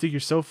 You think you're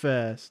so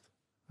fast.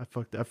 I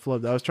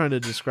flubbed. I was trying to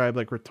describe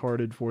like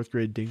retarded 4th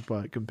grade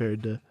dinkbot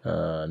compared to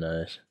Oh,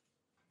 nice.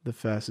 the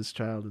fastest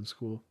child in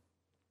school.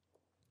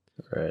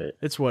 Right.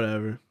 It's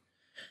whatever.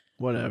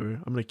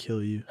 Whatever. I'm gonna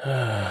kill you.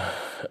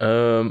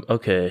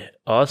 Okay.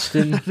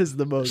 Austin That is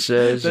the most.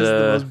 says, That's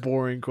the most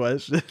boring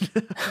question.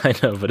 I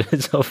know, but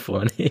it's so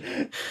funny.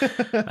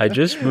 I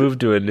just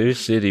moved to a new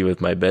city with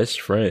my best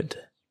friend.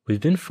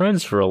 We've been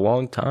friends for a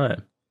long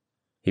time.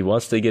 He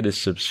wants to get a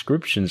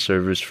subscription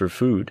service for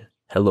food,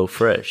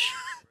 HelloFresh.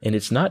 And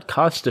it's not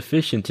cost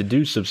efficient to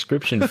do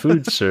subscription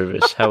food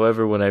service.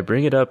 However, when I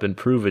bring it up and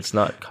prove it's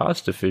not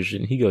cost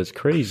efficient, he goes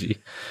crazy.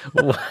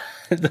 What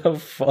the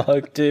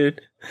fuck, dude?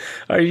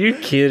 Are you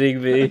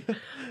kidding me?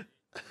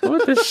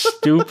 What the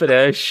stupid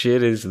ass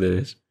shit is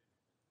this?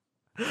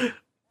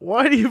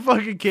 Why do you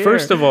fucking care?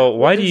 First of all,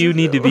 why What do is you this-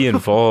 need to be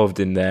involved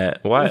in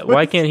that?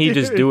 Why can't he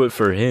just do it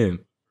for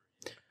him?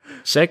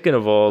 Second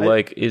of all,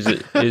 like, is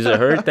it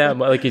hurt that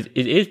much? Like, it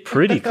is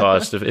pretty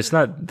cost of. It's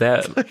not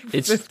that. like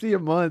It's 50 a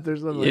month or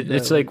something. Like that.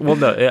 it's like, well,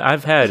 no,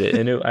 I've had it,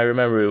 and I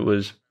remember it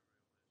was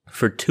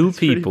for two It's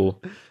pretty-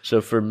 people.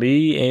 So for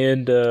me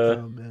and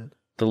oh man.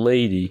 the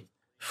lady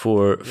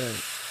for Right.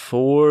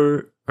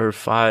 4 or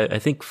 5, I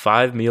think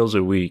 5 meals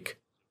a week.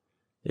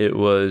 It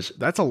was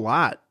That's a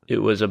lot.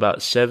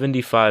 about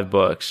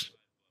 $75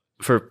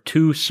 for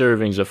 2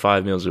 servings of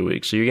 5 meals a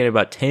week. So you're getting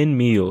about 10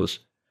 meals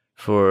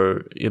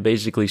for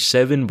basically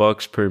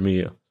 $7 per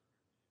meal.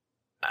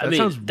 That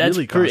sounds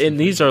really and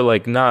these are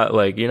like not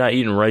like you're not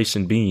eating rice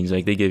and beans.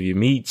 Like they give you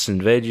meats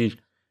and veggies.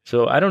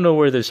 So I don't know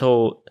where this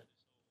whole.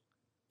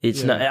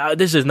 It's Yeah. not.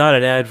 This is not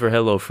an ad for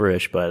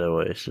HelloFresh, by the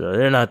way. So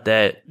they're not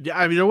that. Yeah,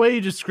 I mean the way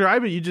you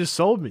describe it, you just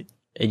sold me.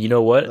 And you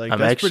know what? Like, I'm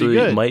that's pretty actually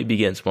good. might be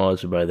getting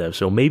sponsored by them.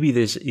 So maybe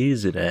this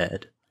is an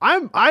ad.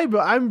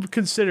 I'm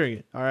considering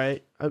it. All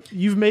right,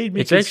 you've made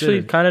me. It's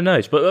actually kind of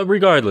nice. But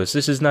regardless,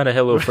 this is not a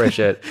HelloFresh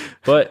ad.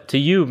 But to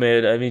you,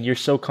 man, I mean, you're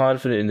so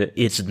confident in that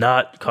it's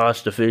not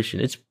cost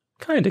efficient. It's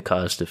kind of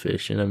cost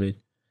efficient. I mean,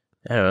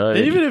 I don't know.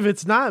 And even if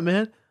it's not,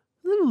 man,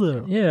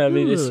 little. Yeah, I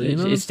mean,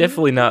 it's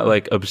definitely not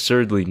like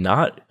absurdly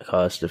not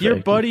cost effective. Your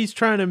buddy's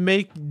trying to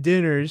make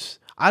dinners.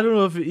 I don't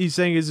know if he's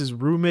saying it's his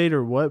roommate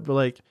or what, but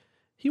like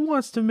he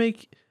wants to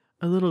make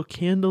a little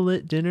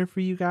candlelit dinner for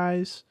you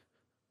guys.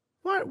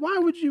 Why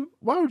would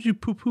you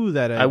poo-poo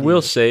that idea? I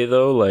will say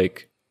though,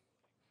 like,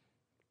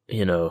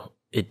 you know,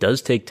 it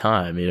does take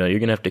time. You know, you're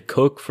gonna have to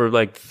cook for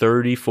like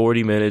 30,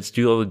 40 minutes,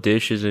 do all the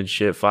dishes and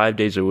shit 5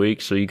 days a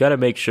week. So you got to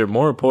make sure,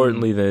 more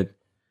importantly than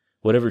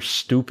whatever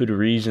stupid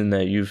reason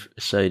that you've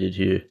cited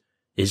here,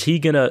 is he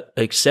gonna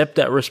accept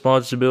that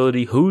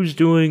responsibility? Who's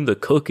doing the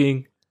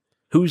cooking?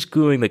 Who's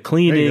doing the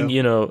cleaning?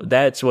 You know,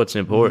 that's what's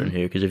important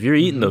here. Because if you're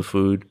eating the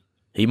food,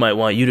 he might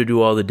want you to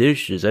do all the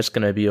dishes. That's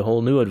gonna be a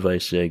whole new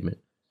advice segment.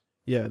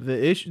 Yeah,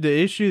 the issue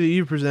that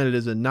you presented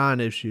is a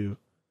non-issue.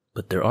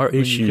 But there are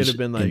issues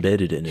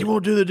embedded in it. He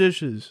won't do the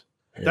dishes.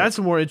 Yeah. That's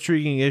a more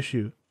intriguing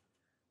issue.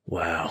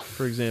 Wow.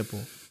 For example.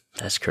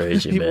 That's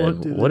crazy, He man.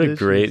 won't do the What a dishes.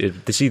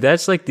 great... See,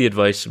 that's like the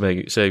advice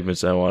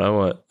segments I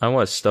want. I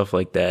want stuff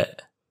like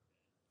that.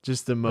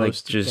 Just the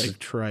most like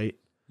trite.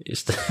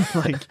 Just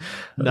Like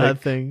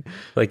nothing.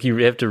 Like you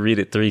have to read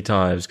it 3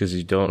 times because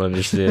you don't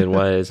understand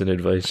why it's an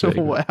advice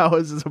segment. How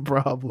is this a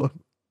problem?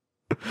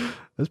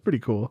 That's pretty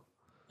cool.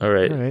 All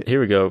right,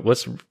 here we go.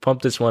 Let's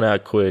pump this one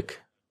out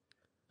quick.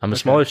 I'm a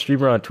smaller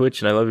streamer on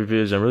Twitch, and I love your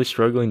videos. I'm really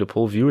struggling to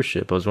pull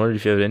viewership. I was wondering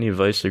if you have any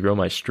advice to grow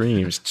my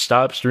streams.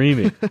 Stop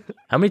streaming.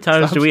 How many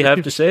times do we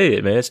have to say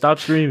it, man? Stop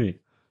streaming.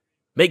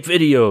 Make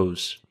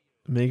videos.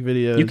 Make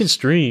videos. You can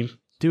stream.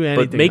 Do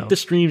anything But make else. the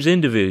streams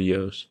into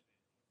videos.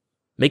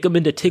 Make them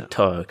into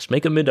TikToks.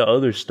 Make them into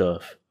other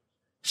stuff.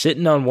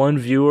 Sitting on one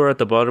viewer at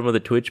the bottom of the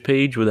Twitch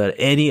page without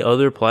any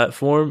other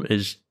platform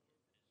is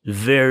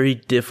very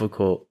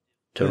difficult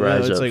to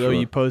rise it's up like, from.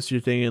 you post your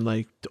thing in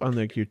like on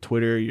like your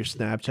Twitter, your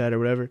Snapchat, or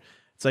whatever.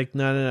 It's like,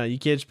 no. You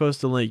can't just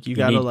post a link. You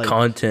gotta need like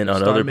content on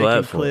start other making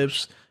platforms.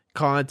 clips,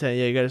 content.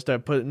 Yeah, you gotta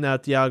start putting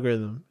out the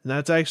algorithm, and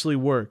that's actually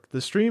work.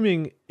 The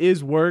streaming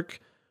is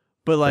work,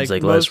 but like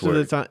like most less of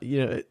the work.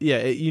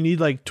 time, you need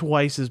like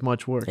twice as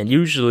much work. And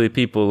usually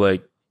people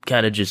like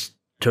kind of just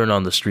turn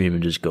on the stream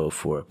and just go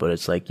for it. But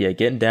it's like,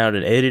 getting down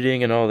and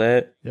editing and all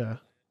that. Yeah,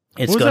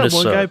 It's what was gonna that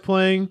one suck. guy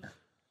playing?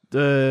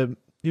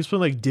 He was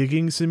playing like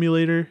Digging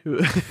Simulator.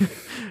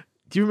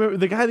 Do you remember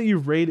the guy that you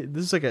rated?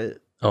 This is like a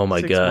Oh my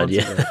 6 god, months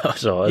yeah, ago. that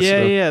was awesome.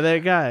 Yeah, that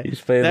guy. He's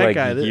playing That like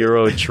guy,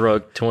 Euro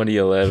Truck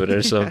 2011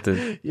 or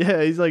something.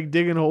 Yeah, he's like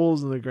digging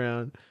holes in the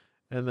ground,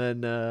 and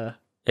then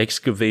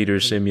Excavator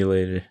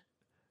Simulator.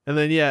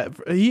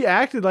 he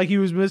acted like he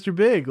was Mr.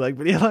 Big, like,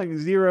 but he had like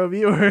 0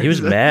 viewers. He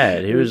was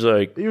mad. He was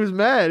like, he was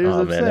mad. He was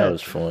oh upset. man, that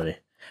was funny.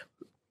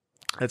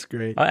 That's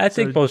great. I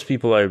think So- most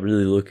people are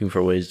really looking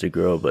for ways to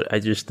grow, but I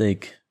just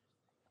think,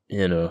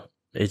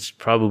 it's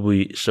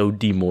probably so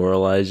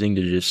demoralizing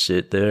to just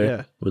sit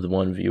there with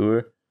one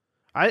viewer.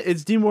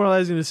 It's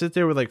demoralizing to sit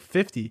there with like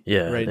 50.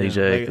 Yeah, right now.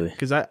 exactly.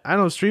 Because I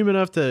don't stream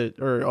enough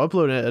or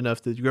upload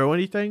enough to grow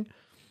anything,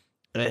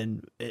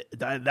 and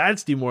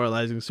that's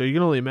demoralizing. So you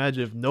can only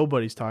imagine if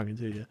nobody's talking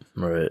to you.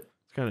 Right.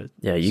 It's kind of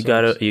You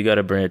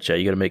gotta branch out.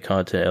 You gotta make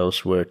content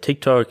elsewhere.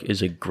 TikTok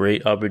is a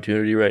great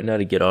opportunity right now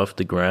to get off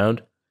the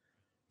ground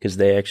because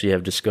they actually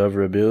have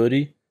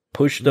discoverability.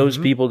 Push those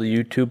people to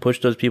YouTube. Push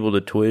those people to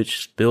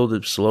Twitch. Build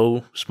a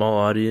small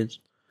audience.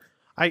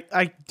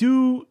 I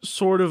do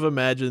sort of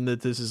imagine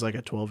that this is like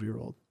a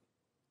 12-year-old.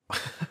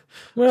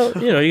 Well,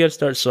 you got to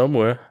start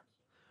somewhere.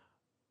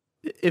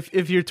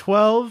 If you're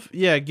 12,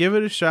 give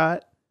it a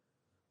shot,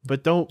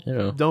 but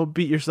don't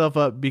beat yourself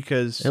up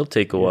because It'll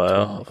take a you're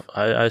while.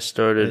 12. I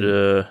started.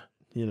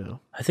 And,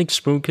 I think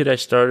Spoon Kid I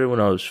started when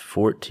I was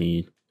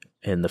 14,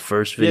 and the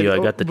first video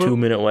I got the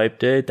 2-minute wipe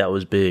day. That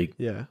was big.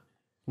 Yeah,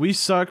 we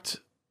sucked.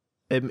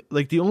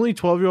 Like the only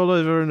 12-year-old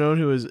I've ever known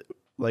who is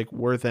like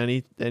worth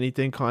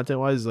anything content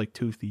wise is like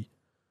Toothy.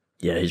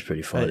 Yeah, he's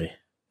pretty funny.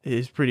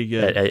 He's pretty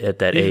good At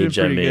that He's been age.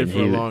 I pretty mean, good for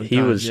a long he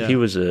time, was yeah. he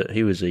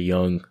was a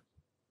young.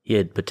 He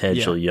had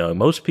potential young.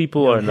 Most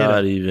people Young are not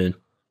hitter. even.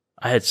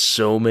 I had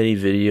so many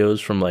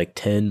videos from like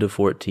 10 to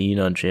 14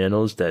 on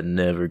channels that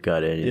never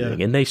got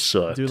anything, and they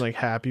sucked. doing like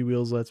Happy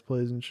Wheels Let's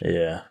Plays and shit.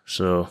 Yeah,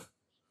 so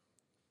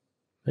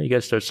you got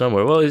to start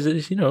somewhere. Well, is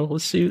it?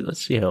 Let's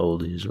see how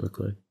old he is real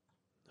quick.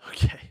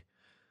 Okay.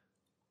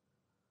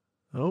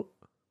 Oh.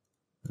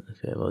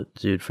 Okay, well,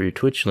 dude, for your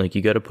Twitch link,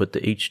 you got to put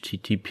the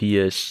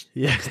HTTPS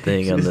Yeah.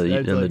 thing on the That's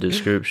in the like-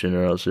 description,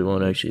 or else it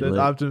won't actually That's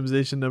link.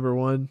 optimization number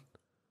 1.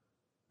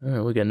 All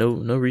right, we got no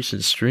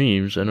recent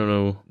streams. I don't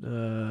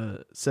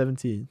know.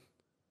 17.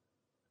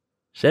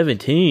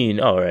 17.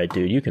 All right,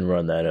 dude, you can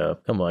run that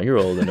up. Come on, you're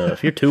old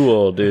enough. You're too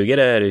old, dude. Get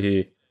out of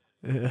here.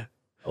 Yeah.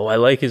 Oh, I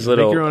like his Make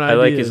little. your own I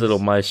like his ideas. little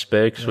my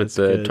specs with That's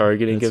the good.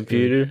 targeting That's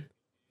computer.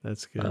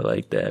 That's good. I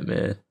like that,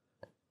 man.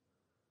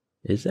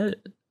 Is that?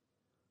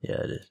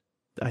 Yeah, it is.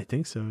 I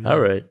think so. Yeah. All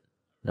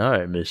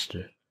right,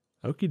 mister.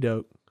 Okie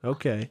doke.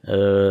 Okay. Uh,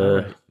 All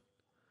right.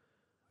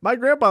 My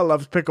grandpa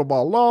loves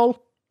pickleball.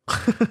 Lol.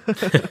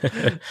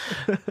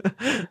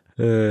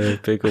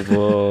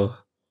 pickleball.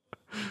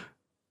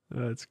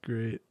 That's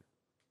great.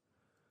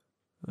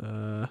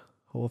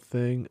 Whole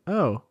thing.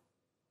 Oh,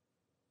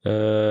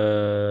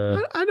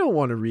 I don't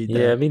want to read that.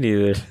 Yeah, me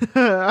neither.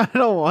 I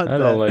don't want that. I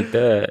don't like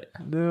that.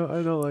 No,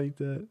 I don't like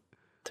that.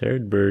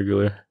 Turd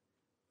burglar.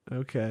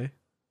 Okay.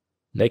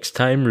 Next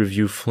time,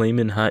 review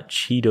Flamin' Hot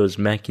Cheetos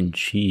mac and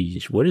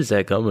cheese. What is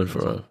that coming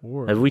from?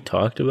 Have we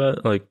talked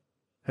about like?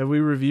 Have we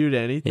reviewed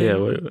anything? Yeah.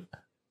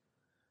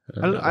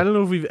 I don't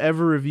know if we've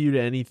ever reviewed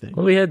anything.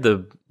 Well, we had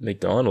the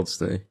McDonald's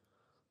thing.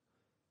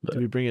 Did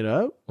we bring it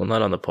up? Well,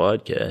 not on the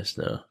podcast,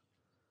 no.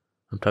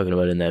 I'm talking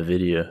about in that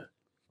video.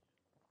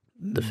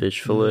 The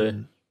fish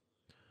fillet.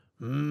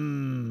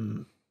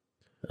 Whoa.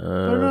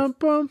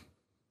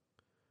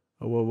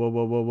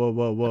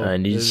 I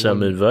need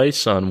some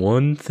advice on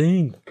one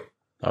thing.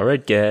 All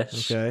right,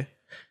 Gas. Okay.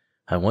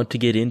 I want to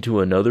get into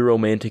another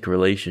romantic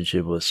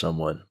relationship with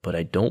someone, but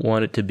I don't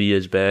want it to be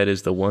as bad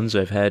as the ones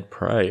I've had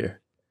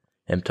prior.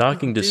 I'm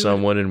talking to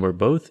someone and we're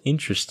both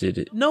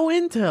interested. No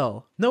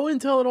intel. No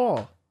intel at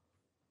all.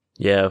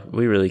 Yeah,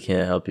 we really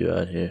can't help you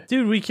out here.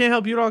 Dude, we can't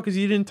help you at all because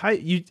you didn't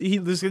type.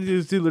 This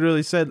dude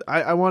literally said,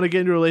 I want to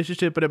get into a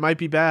relationship, but it might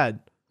be bad.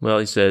 Well,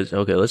 he says,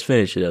 okay, let's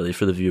finish it at least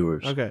for the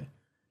viewers. Okay.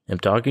 I'm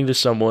talking to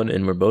someone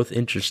and we're both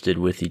interested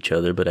with each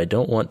other, but I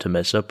don't want to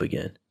mess up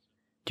again.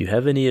 Do you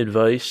have any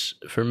advice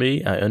for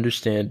me? I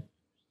understand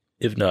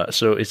if not.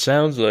 So it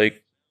sounds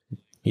like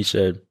he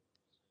said,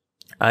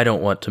 I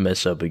don't want to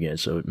mess up again.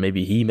 So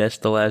maybe he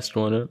messed the last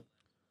one up.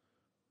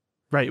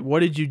 Right.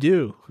 What did you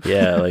do?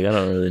 Yeah, like I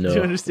don't really know. Do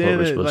you understand what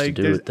we're that? supposed Like, to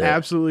do there's with that.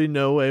 absolutely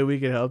no way we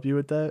can help you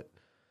with that.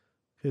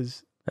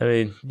 Because I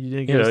mean, you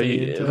didn't give us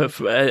any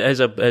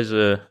intel. as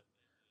a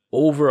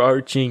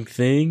overarching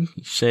thing,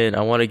 saying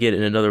I want to get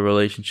in another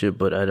relationship,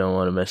 but I don't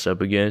want to mess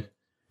up again.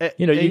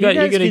 You know, you you're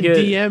guys gonna can get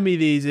DM me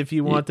these if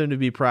you want them to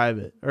be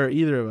private, or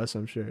either of us.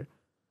 I'm sure.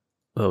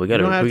 Oh, we You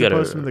don't have we to gotta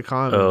post them in the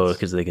comments. Oh,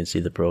 because they can see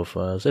the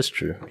profiles. That's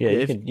true. Yeah,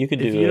 if you can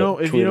do. if you don't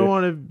Twitter.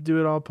 want to do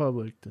it all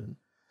public, then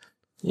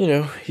You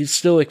know, he's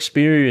still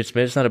experienced,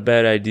 man. It's not a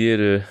bad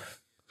idea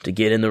to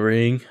get in the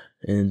ring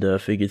and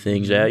figure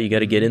things out. You got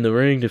to get in the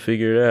ring to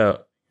figure it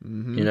out.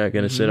 mm-hmm. You're not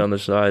going to sit on the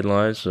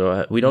sidelines.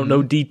 So we don't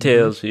know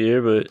details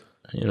here, but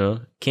you know,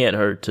 can't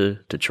hurt to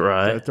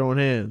try. Start throwing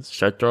hands.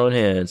 Start throwing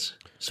hands.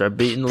 Start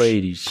beating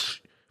ladies.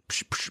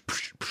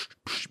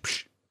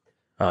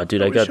 Oh,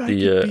 dude, I got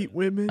the.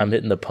 I'm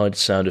hitting the punch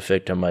sound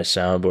effect on my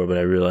soundboard, but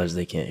I realized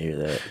they can't hear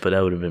that. But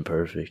that would have been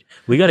perfect.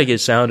 We got to get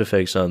sound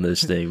effects on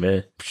this thing,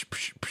 man.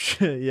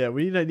 Yeah,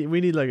 we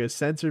need like a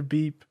sensor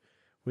beep.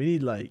 We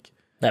need like.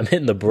 I'm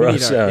hitting the bra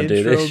sound,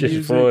 dude. That's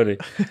just funny.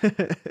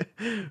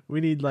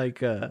 We need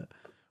like a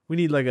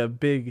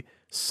big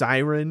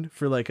siren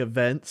for like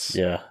events.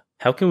 Yeah.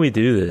 How can we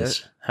do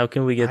this? How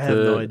can we get I have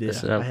no idea.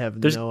 I have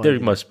no idea. There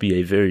must be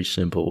a very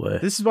simple way.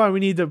 This is why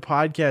we need the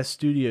podcast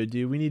studio,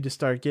 dude. We need to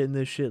start getting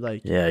this shit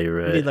like. Yeah, you're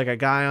right. We need like a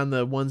guy on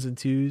the ones and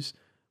twos,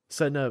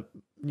 setting up,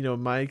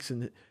 mics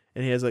and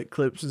he has like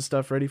clips and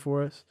stuff ready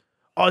for us.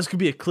 Oh, this could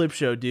be a clip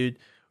show, dude.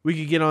 We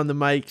could get on the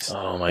mics.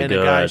 Oh my and god!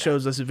 And a guy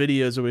shows us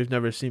videos that we've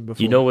never seen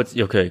before. You know what's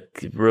okay?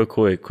 Real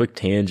quick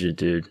tangent,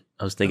 dude.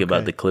 I was thinking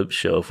about the clip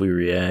show. If we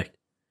react,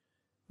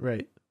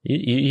 right?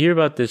 You hear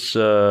about this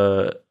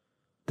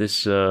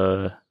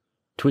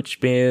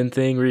Twitch ban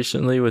thing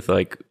recently with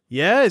like.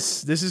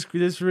 Yes, this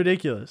is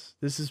ridiculous.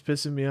 This is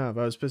pissing me off.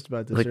 I was pissed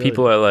about this. Like earlier.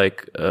 people are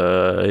like,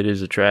 it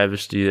is a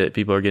travesty that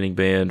people are getting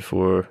banned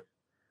for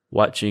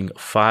watching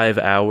 5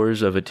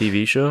 hours of a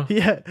TV show.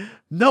 Yeah,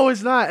 no,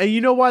 it's not. And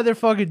you know why they're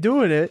fucking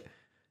doing it?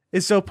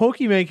 It's so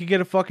Pokemon can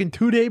get a fucking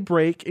 2-day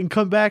break and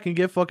come back and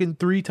get fucking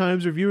 3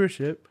 times their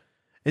viewership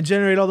and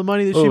generate all the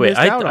money that she missed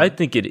out on. I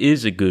think it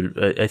is a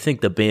good. I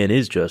think the ban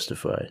is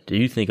justified. Do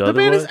you think the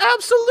otherwise? ban is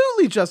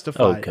absolutely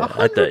justified. Okay, 100%.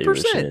 I thought you were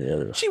saying the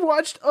other one. She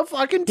watched a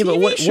fucking TV but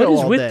what show is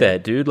all with day.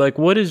 that, dude? Like,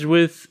 what is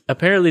with?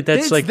 Apparently,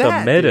 that's It's like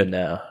that, the meta dude.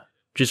 now.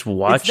 Just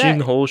watching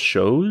that. whole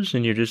shows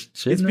and you're just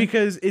sitting It's there?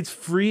 because it's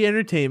free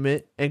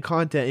entertainment and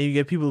content, and you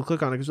get people to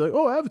click on it because they're like,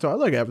 oh, Avatar, I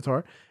like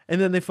Avatar.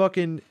 And then they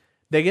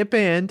get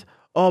banned.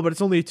 Oh, but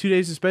it's only a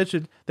 2-day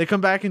suspension. They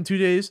come back in 2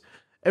 days.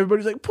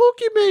 Everybody's like,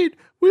 Pokemon,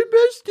 we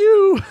missed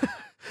you.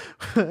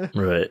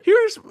 Right.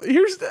 Here's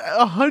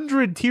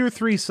 100 tier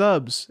 3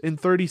 subs in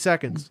 30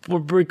 seconds.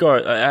 Well,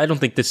 regard, I don't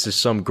think this is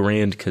some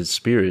grand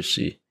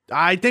conspiracy.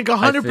 I think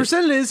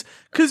 100% it is,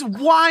 because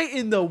why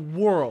in the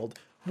world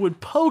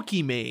would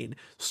Pokemon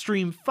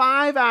stream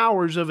 5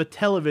 hours of a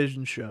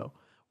television show?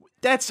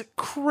 That's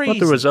crazy. But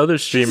there was other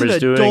streamers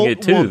doing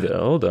it too, though.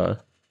 Hold on.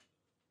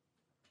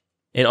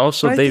 And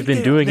also, But I they've think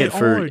been doing they it all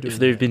for are doing if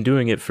they've that. been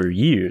doing it for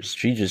years.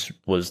 She just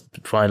was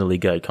finally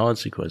got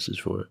consequences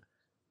for it.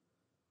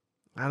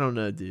 I don't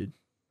know, dude.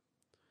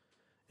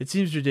 It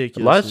seems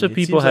ridiculous. Lots to of me.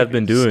 It people seems have like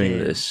been a doing scam.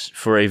 this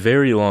for a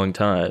very long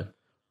time.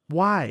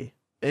 Why?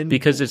 And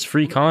Because it's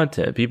free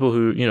content. People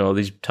who,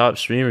 these top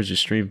streamers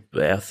just stream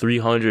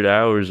 300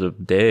 hours a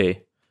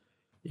day.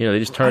 You know, they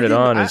just turn it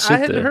on and sit I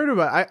hadn't there. heard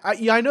about it.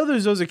 Yeah, I know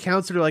there's those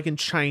accounts that are like in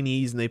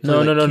Chinese and they play No,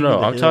 like no, no, King no. of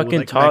the I'm Hill talking with,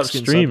 like, top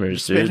Mexican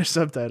streamers, dude. Spanish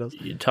subtitles.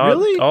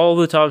 Really? All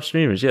the top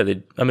streamers, yeah.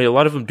 I mean, a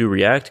lot of them do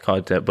React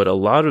content, but a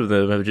lot of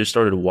them have just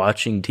started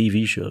watching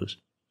TV shows,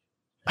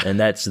 and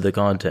that's the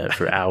content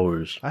for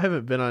hours. I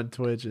haven't been on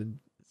Twitch in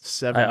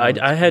 7 months.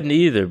 I hadn't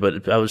either,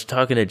 but I was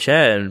talking to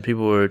chat and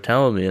people were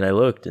telling me, and I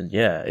looked, and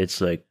yeah, it's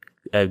like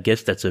I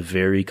guess that's a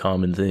very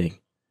common thing.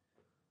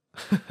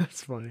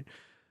 That's funny.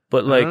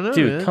 But like, know,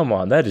 dude, man. come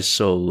on, that is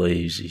so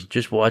lazy.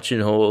 Just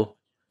watching whole,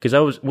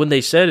 because when they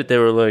said it, they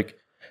were like,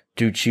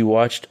 dude, she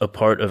watched a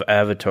part of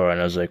Avatar, and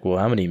I was like, well,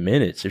 how many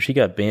minutes? If she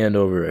got banned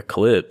over a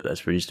clip,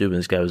 that's pretty stupid.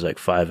 This guy was like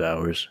 5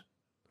 hours.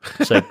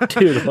 It's like,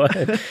 dude,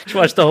 what? She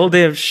watched the whole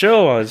damn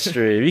show on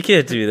stream. You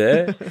can't do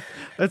that.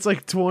 That's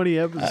like 20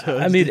 episodes.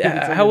 I mean, dude.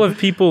 It's like how have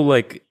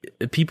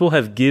people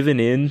have given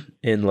in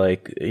and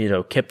like, you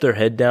know, kept their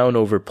head down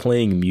over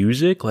playing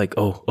music? Like,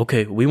 oh,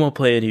 okay, we won't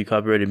play any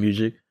copyrighted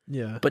music.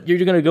 Yeah. But you're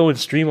going to go and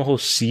stream a whole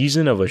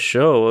season of a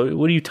show?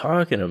 What are you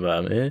talking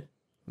about, man?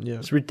 Yeah.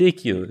 It's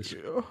ridiculous.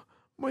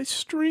 My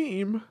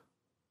stream.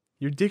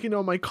 You're digging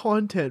on my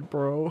content,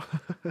 bro.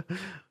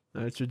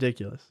 No, it's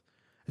ridiculous.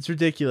 It's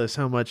ridiculous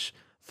how much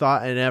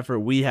thought and effort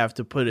we have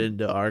to put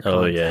into our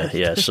content. Oh,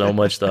 yeah. So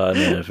much thought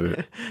and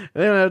effort.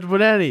 They don't have to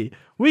put any.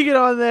 We get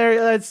on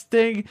there, that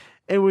thing,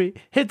 and we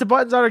hit the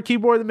buttons on our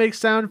keyboard that make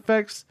sound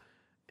effects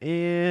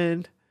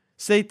and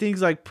say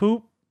things like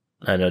poop.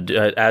 I know.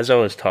 As I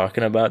was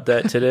talking about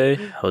that today,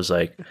 I was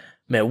like,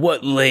 man,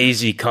 what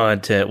lazy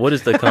content. What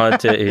is the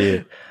content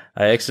here?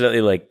 I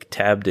accidentally like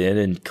tabbed in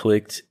and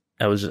clicked.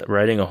 I was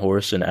riding a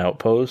horse in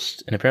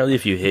Outpost, and apparently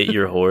if you hit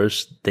your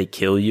horse, they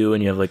kill you,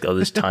 and you have like all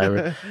this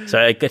timer.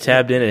 So I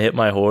tabbed in and hit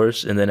my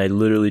horse, and then I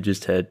literally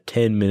just had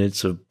 10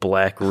 minutes of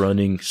black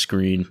running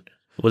screen.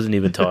 Wasn't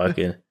even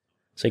talking.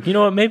 It's like, you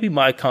know what? Maybe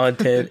my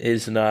content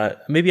is not.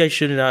 Maybe I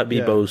should not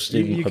be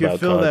boasting you about could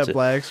fill content. that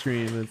black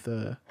screen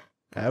with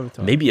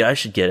Avatar. Maybe I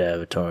should get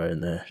Avatar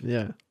in there.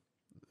 Yeah.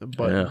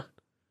 But Yeah.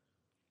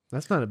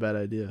 that's not a bad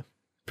idea.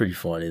 Pretty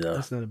funny though.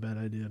 That's not a bad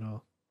idea at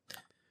all.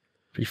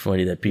 Pretty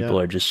funny that people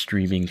are just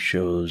streaming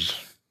shows,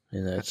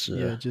 and that's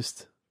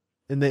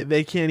and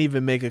they can't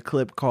even make a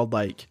clip called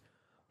like,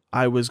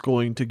 I was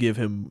going to give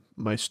him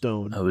my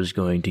stone. I was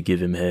going to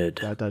give him head. ...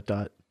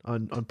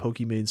 on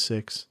Pokemon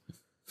 6.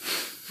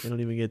 They don't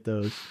even get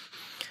those.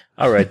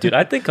 All right, dude.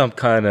 I think I'm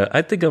kind of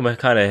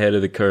ahead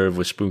of the curve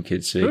with Spoon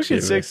Kid 6. Spoon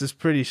Kid 6 is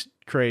pretty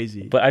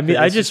crazy. But I mean,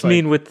 I just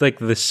mean with like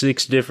the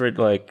 6 different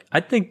I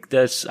think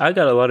I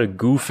got a lot of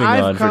goofing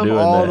on for doing that. I've come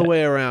all the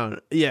way around.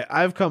 Yeah,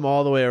 I've come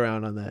all the way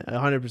around on that.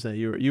 100%.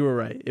 You were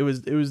right. It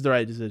was the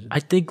right decision. I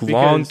think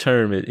long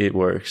term it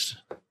works.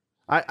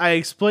 I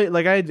explained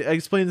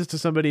this to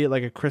somebody at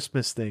like a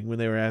Christmas thing when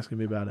they were asking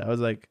me about it. I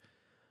was like,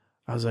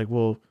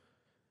 well,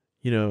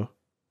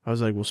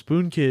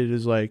 Spoon Kid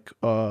is like,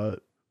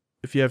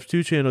 if you have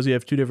 2 channels, you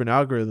have 2 different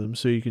algorithms,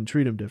 so you can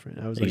treat them different.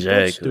 I was like,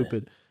 that's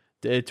stupid.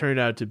 It turned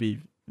out to be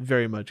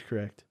very much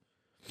correct.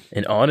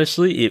 And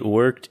honestly, it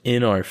worked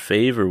in our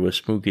favor with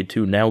Spoon Kid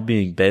 2 now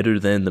being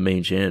better than the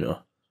main channel.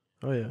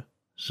 Oh, yeah.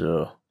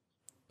 So,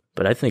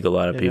 but I think a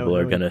lot of people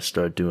are going to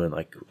start doing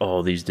like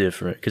all these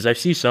different, because I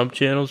see some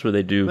channels where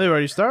they do. They've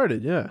already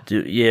started, yeah.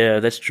 Yeah,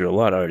 that's true. A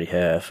lot already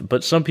have.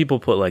 But some people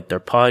put like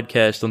their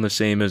podcast on the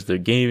same as their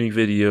gaming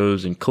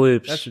videos and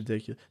clips. That's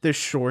ridiculous. There's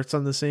shorts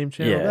on the same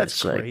channel. Yeah, that's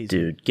it's crazy. like,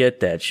 dude, get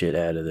that shit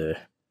out of there.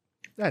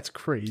 That's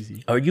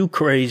crazy. Are you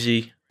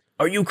crazy?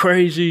 Are you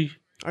crazy?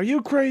 Are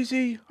you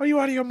crazy? Are you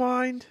out of your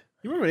mind?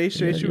 You remember when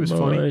H3H3 was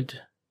funny?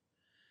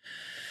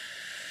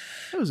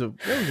 That was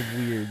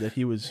weird that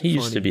he was. He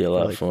used to be a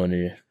lot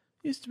funnier.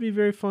 He used to be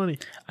very funny.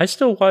 I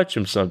still watch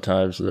him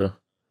sometimes though.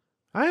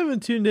 I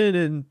haven't tuned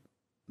in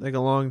like a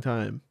long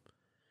time,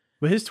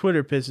 but his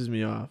Twitter pisses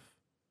me off.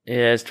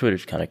 Yeah, his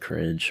Twitter's kind of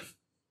cringe.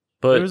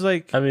 But it was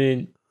like, I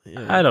mean,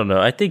 I don't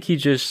know. I think he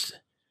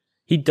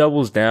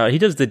doubles down. He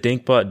does the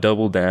Dinkbot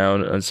double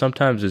down, and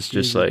sometimes it's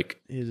just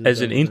like,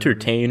 as an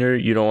entertainer,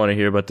 you don't want to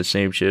hear about the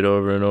same shit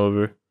over and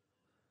over.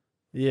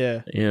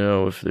 Yeah,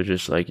 if they're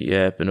just like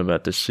yapping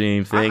about the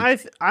same thing.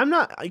 I'm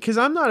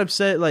not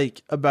upset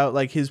like about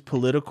like his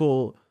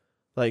political,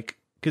 like,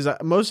 because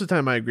most of the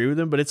time I agree with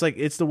him, but it's like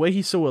it's the way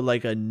he's so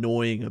like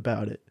annoying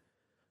about it.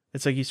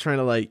 It's like he's trying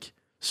to like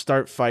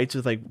start fights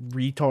with like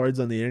retards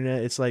on the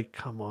internet. It's like,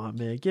 come on,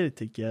 man, get it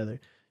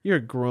together. You're a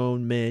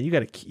grown man. You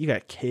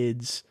got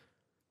kids.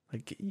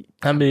 Like,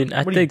 I mean,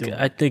 I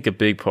think a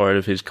big part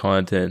of his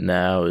content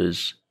now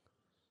is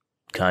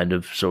kind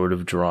of sort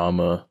of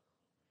drama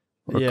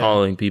or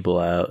calling people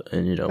out,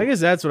 and I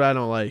guess that's what I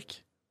don't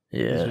like.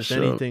 Yeah, just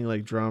anything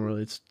like drama.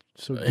 It's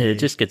so it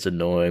just gets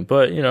annoying.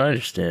 But I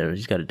understand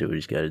he's got to do what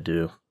he's got to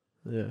do.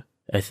 Yeah,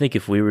 I think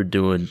if we were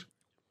doing,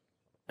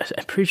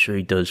 I'm pretty sure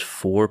he does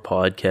 4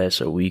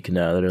 podcasts a week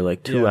now that are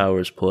like 2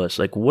 hours plus.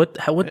 Like what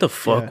the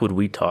fuck would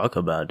we talk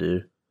about,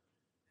 dude?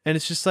 And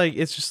it's just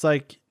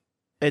like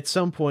at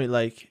some point,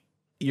 like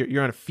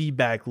you're on a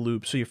feedback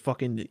loop, so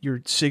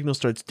your signal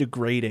starts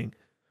degrading.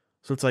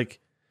 So it's like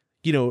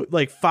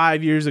like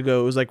 5 years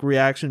ago it was like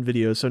reaction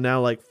videos. So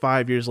now like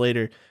 5 years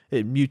later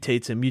it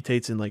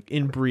mutates and like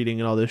inbreeding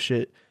and all this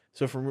shit.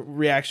 So from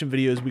reaction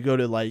videos we go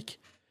to like,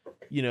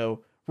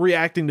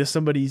 reacting to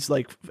somebody's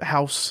like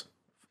house.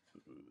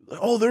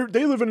 Oh,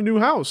 they live in a new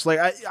house. Like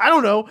I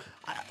don't know.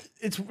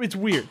 It's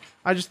weird.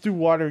 I just threw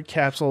water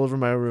caps all over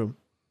my room.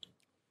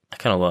 I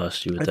kind of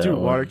lost you with that. I threw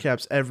water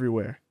caps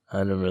everywhere. I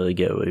didn't really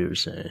get what you were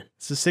saying.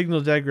 It's a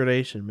signal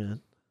degradation,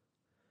 man.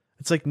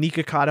 It's like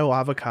Nikocado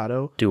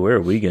avocado. Dude, where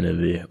are we gonna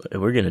be?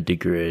 We're gonna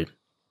degrade.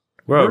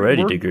 We're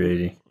already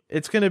degrading.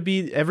 It's gonna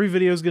be, every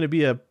video is gonna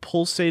be a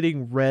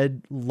pulsating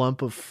red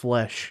lump of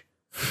flesh,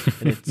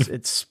 and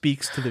it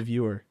speaks to the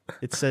viewer.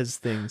 It says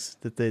things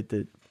that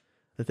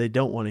they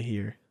don't want to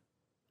hear.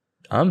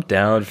 I'm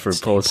down for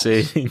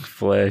pulsating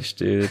flesh,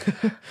 dude.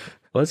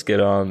 Let's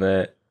get on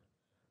that.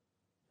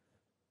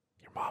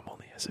 Your mom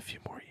only has a few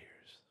more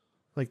years.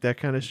 Like that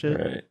kind of shit.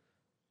 Right.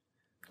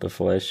 The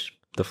flesh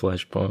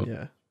pump.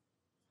 Yeah.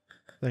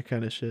 That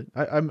kind of shit.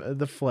 I'm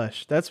the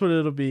flesh. That's what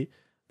it'll be.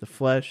 The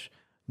flesh.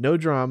 No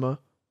drama.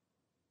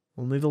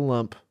 Only the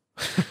lump.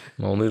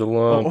 Only the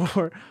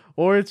lump.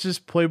 Or it's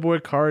just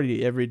Playboy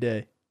Cardi every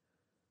day.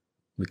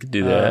 We could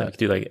do that. We could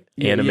do like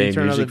anime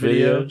music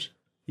videos.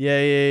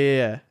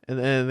 Yeah. And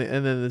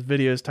then the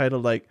video is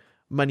titled like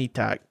Money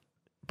Talk.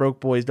 Broke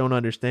boys don't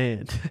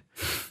understand.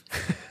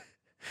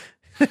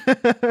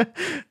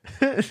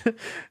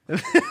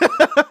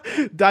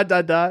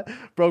 dot.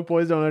 Broke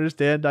boys don't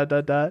understand. Dot.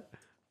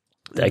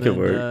 That could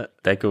work.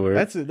 That could work.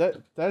 That's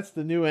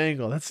the new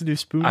angle. That's the new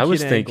Spoon. I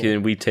was Kid thinking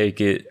angle. we take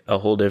it a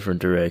whole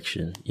different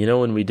direction. You know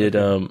when we did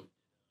we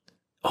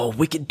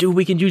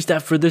can use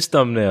that for this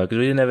thumbnail because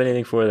we didn't have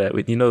anything for that.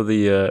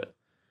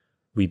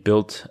 We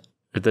built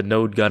the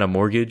Node got a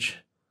mortgage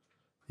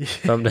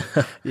thumbnail.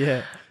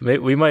 Yeah.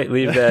 We might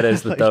leave that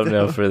as the like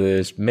thumbnail that. for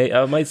this.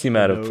 It might seem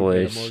out of Node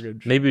place. got a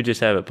mortgage. Maybe we just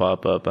have it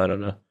pop up. I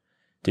don't know.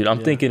 Dude,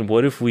 I'm thinking,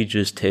 what if we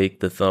just take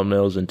the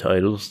thumbnails and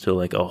titles to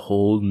like a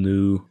whole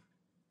new,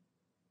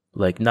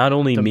 like not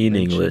only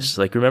meaningless,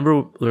 like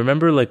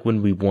remember like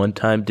when we one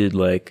time did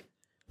like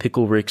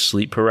Pickle Rick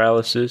sleep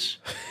paralysis,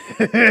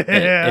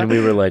 and we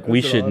were like,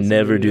 we should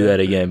never do that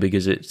again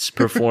because it's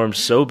performed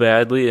so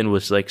badly and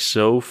was like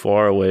so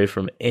far away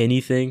from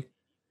anything.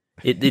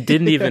 It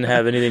didn't even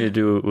have anything to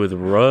do with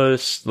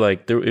Rust.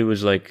 Like it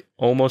was like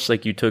almost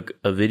like you took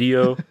a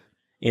video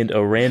and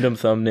a random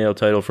thumbnail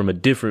title from a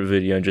different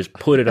video and just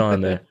put it on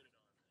there.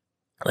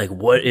 Like,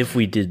 what if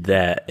we did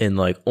that and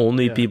like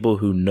only people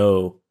who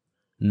know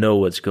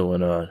what's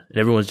going on and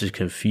everyone's just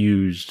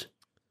confused?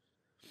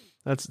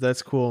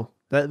 That's cool.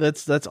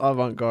 That's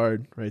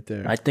avant-garde right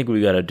there. I think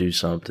we got to do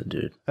something,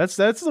 dude. That's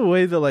the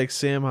way that like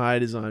Sam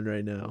Hyde is on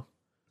right now.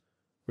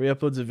 Where he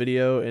uploads a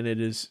video and it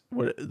is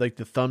like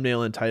the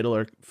thumbnail and title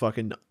are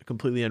fucking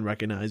completely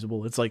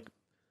unrecognizable. It's like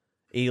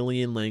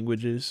alien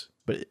languages,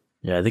 but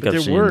yeah, I think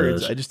I've seen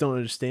words. those. I just don't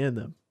understand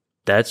them.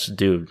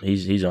 Dude.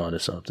 He's onto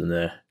something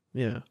there.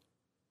 Yeah.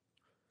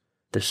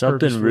 There's something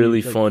Purposely,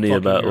 really like, funny fucking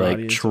about your like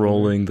audience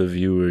trolling the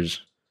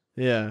viewers.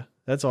 Yeah,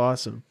 that's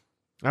awesome.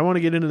 I want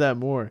to get into that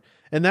more.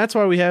 And that's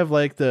why we have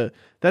like the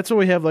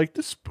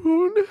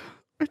Spoon.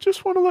 I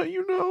just want to let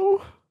you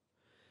know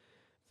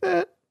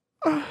that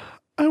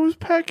I was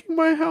packing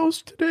my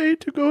house today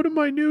to go to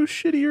my new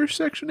shittier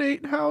Section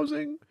 8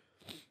 housing.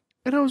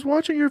 And I was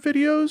watching your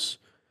videos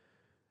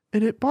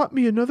and it bought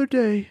me another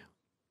day.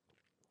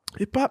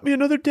 It bought me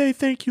another day,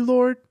 thank you,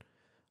 Lord.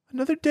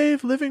 Another day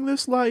of living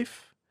this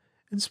life.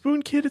 And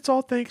Spoon Kid, it's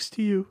all thanks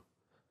to you.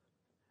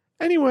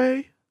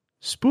 Anyway,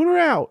 Spooner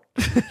out.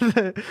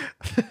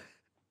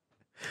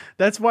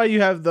 That's why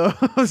you have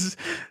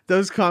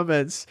those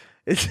comments.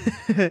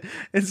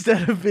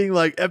 Instead of being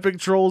like Epic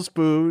Troll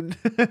Spoon.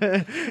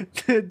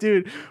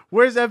 Dude,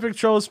 where's Epic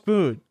Troll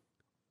Spoon?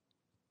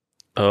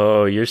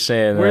 Oh, you're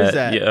saying Where's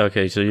that? that? Yeah,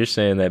 okay, so you're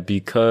saying that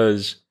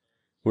because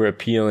we're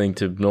appealing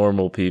to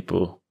normal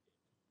people,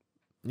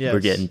 Yes.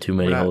 we're getting too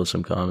many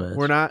wholesome comments.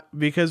 We're not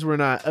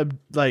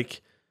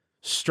like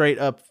straight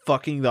up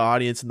fucking the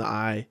audience in the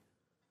eye.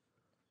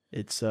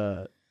 It's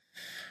but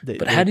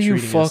how do you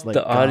fuck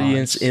the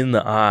audience in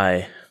the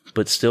eye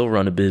but still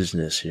run a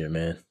business here,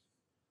 man?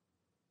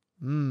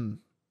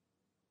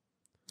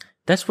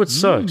 That's what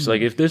sucks.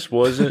 Like if this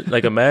wasn't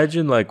like,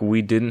 imagine like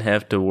we didn't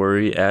have to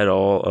worry at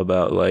all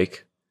about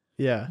like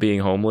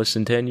being homeless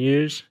in 10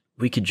 years.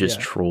 We could just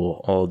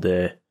troll all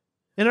day.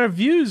 And our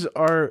views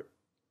are,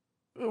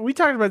 we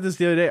talked about this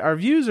the other day. Our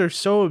views are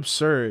so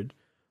absurd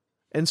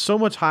and so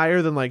much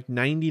higher than like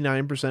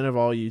 99% of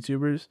all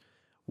YouTubers.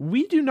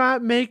 We do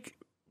not make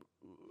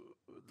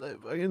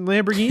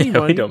Lamborghini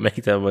money. We don't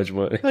make that much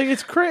money. Like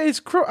it's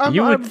crazy.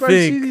 You would think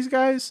see these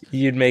guys.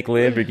 You'd make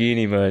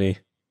Lamborghini money.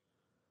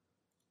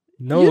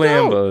 No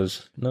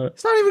Lambos. No,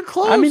 it's not even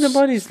close. I mean, the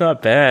money's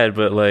not bad,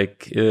 but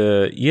like,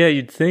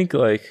 you'd think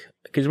like,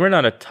 because we're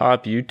not a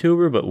top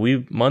YouTuber,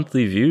 but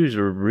monthly views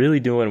are really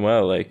doing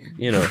well. Like,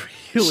 really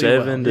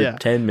 7 to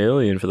 10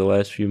 million for the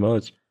last few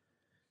months,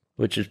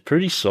 which is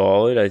pretty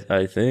solid,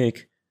 I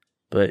think.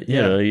 But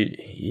you know,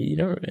 you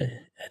don't.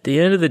 At the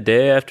end of the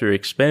day, after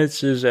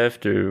expenses,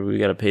 after we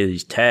got to pay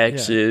these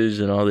taxes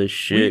and all this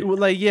shit.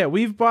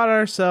 We've bought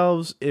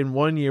ourselves in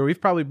 1 year. We've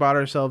probably bought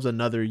ourselves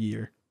another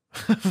year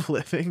of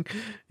living.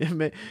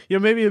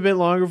 Maybe a bit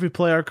longer if we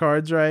play our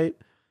cards right.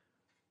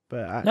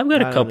 But I've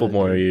got a couple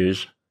more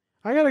years.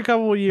 I got a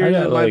couple of years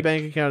in my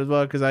bank account as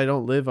well because I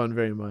don't live on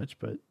very much.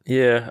 But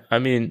yeah, I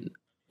mean,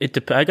 it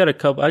depends. I got a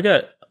couple.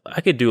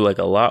 I could do like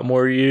a lot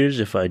more years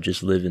if I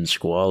just live in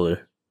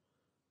squalor.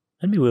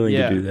 I'd be willing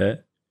to do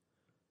that.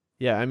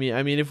 Yeah, I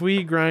mean, if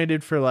we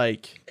grinded for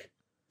like,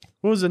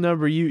 what was the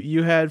number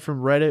you had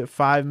from Reddit?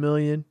 5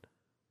 million.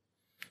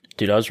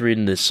 Dude, I was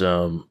reading this.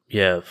 I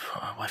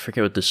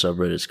forget what the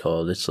subreddit's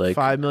called. It's like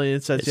 5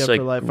 million sets you up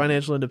for like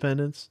financial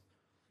independence.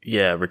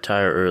 Yeah,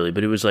 retire early,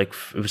 but it was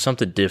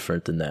something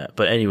different than that.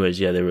 But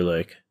anyways, yeah, they were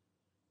like,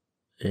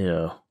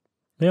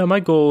 my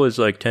goal is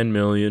like 10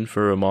 million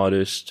for a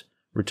modest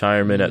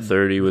retirement at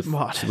 30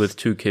 with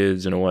 2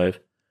 kids and a wife.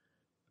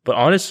 But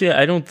honestly,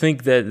 I don't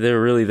think that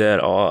they're really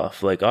that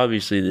off. Like,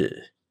 obviously,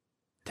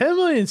 10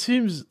 million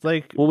seems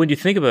like... Well, when you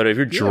think about it, if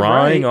you're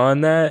drawing on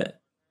that,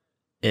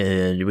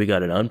 and we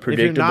got an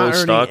unpredictable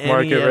stock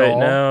market right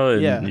now,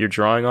 and you're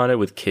drawing on it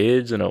with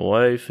kids and a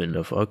wife and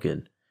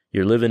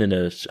you're living in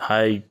a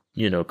high,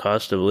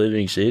 cost of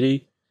living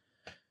city,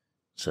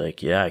 it's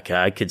like, yeah,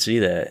 I could see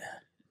that.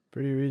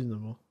 Pretty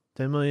reasonable.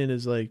 10 million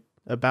is like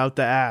about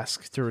to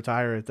ask to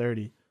retire at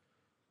 30.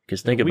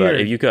 Because think about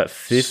it, if you got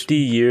 50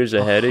 years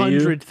ahead of you,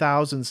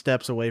 100,000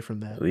 steps away from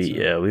that. We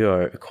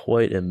are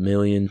quite a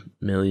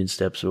million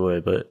steps away.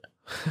 But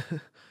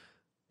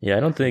yeah, I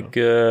don't think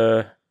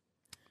we're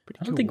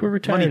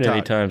retiring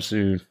anytime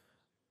soon.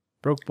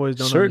 Broke boys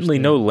don't. Certainly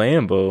no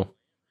Lambo.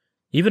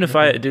 Even if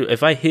I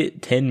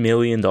hit $10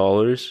 million,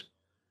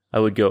 I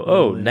would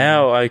go,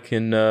 now I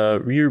can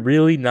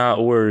really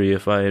not worry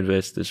if I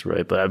invest this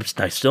right. But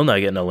I'm still not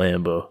getting a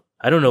Lambo.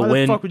 I don't know when. Why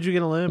the fuck would you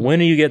get a Lambo?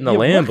 When are you getting a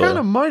Lambo? What kind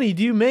of money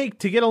do you make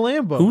to get a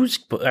Lambo?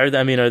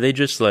 Are they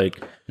just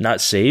like not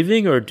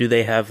saving, or do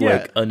they have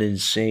like an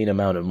insane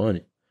amount of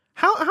money?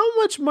 How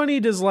much money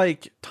does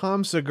like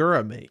Tom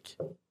Segura make?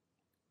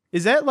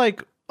 Is that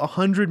like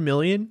 100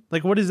 million?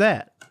 Like, what is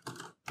that?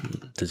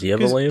 Does he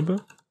have a Lambo?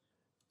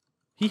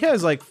 He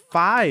has like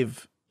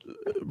 5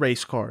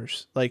 race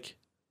cars. Like,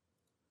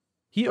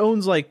 he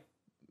owns like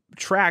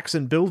tracks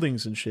and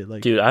buildings and shit.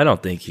 Like, dude, I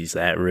don't think he's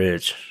that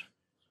rich.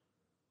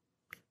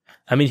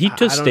 I mean, he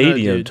does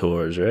stadium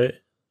tours, right?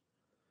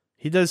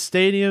 He does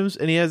stadiums,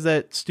 and he has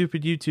that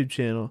stupid YouTube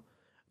channel.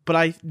 But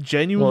I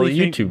genuinely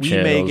think we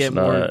may get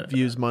more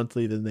views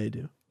monthly than they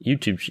do.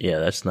 YouTube,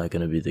 that's not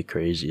going to be the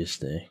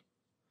craziest thing.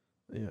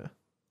 Yeah.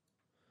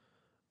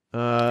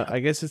 I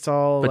guess it's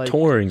all. But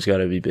touring's got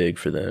to be big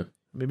for them.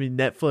 Maybe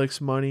Netflix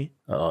money.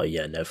 Oh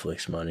yeah,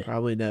 Netflix money.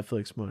 Probably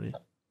Netflix money.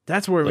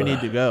 That's where we need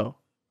to go.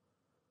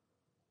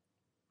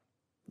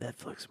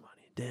 Netflix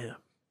money, damn.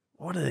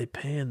 What are they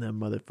paying them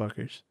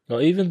motherfuckers?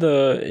 Well, even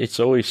the It's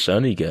Always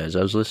Sunny guys,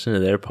 I was listening to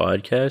their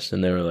podcast,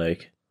 and they were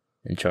like,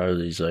 and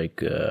Charlie's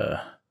like, he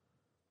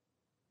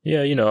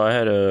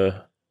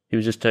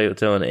was just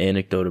telling an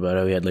anecdote about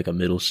how he had like a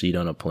middle seat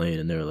on a plane,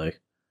 and they were like,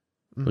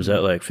 was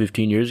that like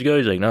 15 years ago?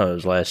 He's like, no, it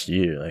was last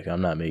year. Like,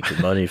 I'm not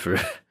making money for...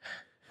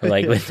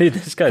 Like,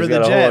 this guy's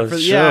got a whole show.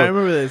 Yeah, I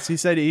remember this. He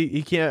said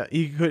he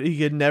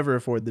could never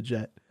afford the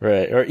jet.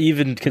 Right, or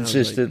even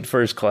consistent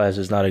first class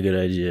is not a good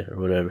idea,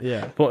 or whatever.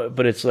 Yeah,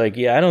 but it's like,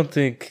 I don't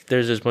think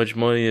there's as much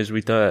money as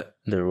we thought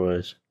there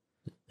was.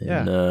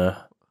 And,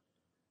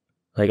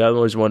 like, I'm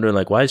always wondering,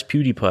 like, why is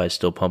PewDiePie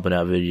still pumping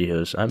out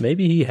videos?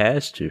 Maybe he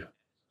has to.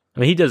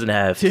 I mean, he doesn't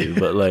have to,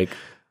 but like,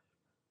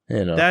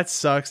 that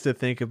sucks to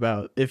think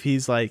about. If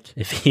he's like,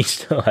 if he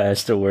still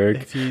has to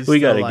work, we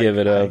got to give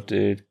it up,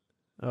 dude.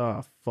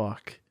 Oh,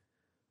 fuck.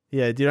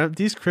 Yeah, dude,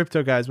 these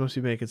crypto guys must be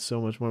making so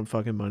much more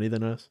fucking money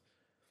than us.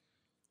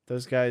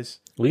 Those guys.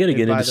 We got to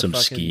get into some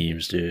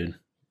schemes, dude.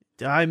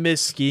 I miss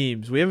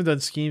schemes. We haven't done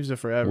schemes in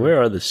forever. Where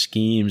are the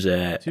schemes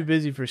at? Too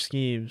busy for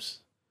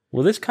schemes.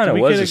 Well, this kind of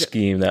was a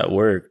scheme that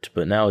worked,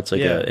 but now it's like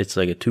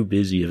a too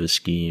busy of a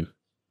scheme.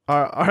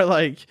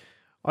 Our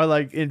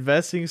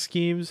investing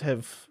schemes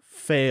have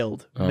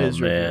failed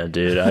miserably. Oh man,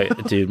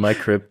 dude, my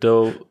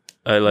crypto...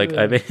 I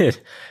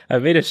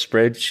made a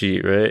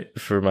spreadsheet, right,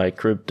 for my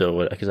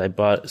crypto, because I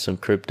bought some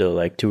crypto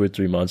like 2 or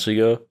 3 months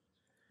ago,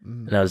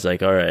 and I was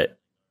like, all right,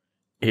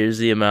 here's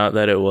the amount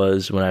that it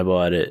was when I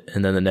bought it,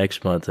 and then the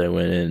next month I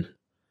went in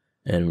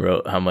and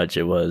wrote how much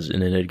it was,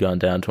 and it had gone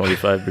down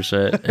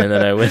 25%, and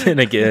then I went in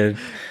again,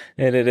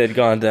 and it had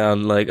gone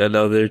down like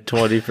another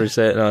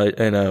 20%,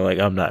 and I'm like,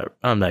 I'm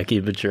not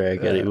keeping track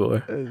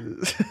anymore. I'm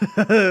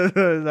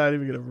not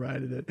even gonna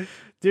write it.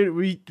 Dude,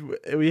 we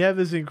have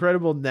this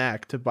incredible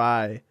knack to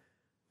buy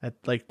at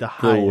like the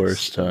highest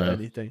worst time. Of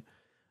anything.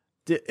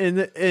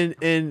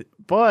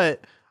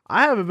 But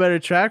I have a better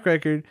track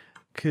record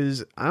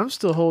because I'm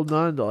still holding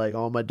on to like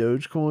all my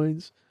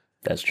Dogecoins.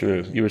 That's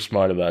true. You were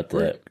smart about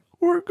that.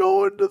 We're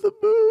going to the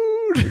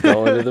moon. We're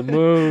going to the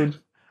moon.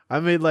 I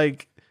made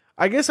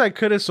I guess I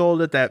could have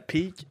sold at that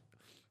peak,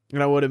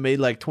 and I would have made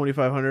like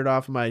 $2,500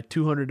 off of my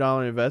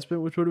 $200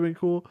 investment, which would have been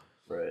cool.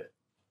 Right.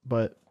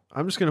 but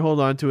I'm just gonna hold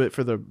on to it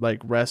for the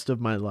like rest of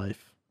my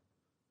life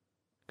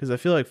because I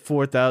feel like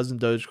 4,000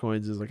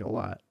 Dogecoins is like a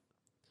lot.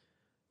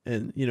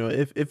 And you know,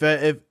 if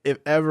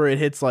ever it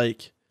hits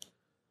like,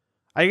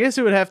 I guess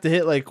it would have to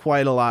hit like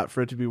quite a lot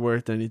for it to be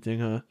worth anything,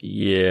 huh?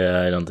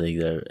 Yeah, I don't think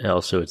that.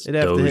 Also, it's It'd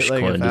have to hit,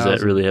 like, Dogecoin. Does that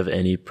 1,000. really have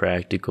any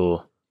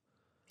practical?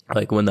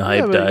 Like when the Yeah,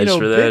 hype but, dies you know,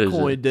 for that,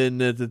 Bitcoin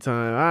didn't at the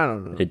time. I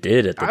don't know. it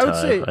did at the I would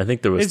say time. I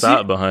think there was it's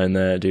thought behind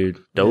that, dude.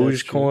 Yeah,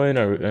 that's true. Dogecoin,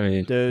 or I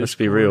mean, let's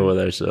be Dogecoin. real with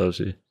ourselves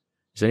here.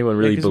 Does anyone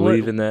really 'cause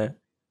believe in that?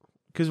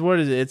 Because what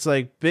is it? It's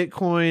like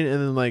Bitcoin,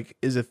 and then like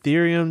is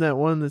Ethereum that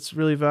one that's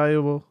really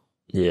valuable,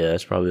 Yeah,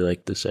 it's probably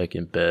like the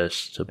second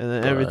best. To and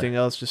then buy. everything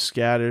else just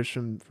scatters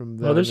from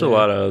that. Well, there's a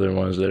lot of other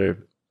ones that are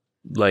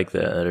like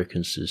that are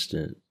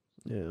consistent.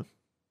 Yeah,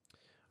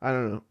 I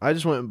don't know. I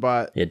just went and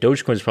bought. Yeah,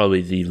 Dogecoin's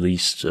probably the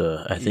least.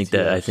 I think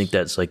ETFs.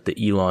 that's like the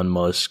Elon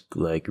Musk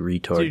like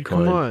retard Dude,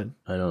 coin. come on.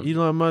 I don't.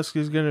 Elon Musk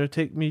is gonna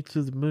take me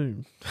to the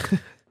moon.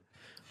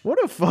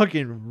 What a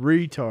fucking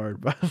retard!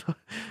 By the way.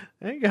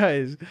 That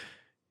guy's.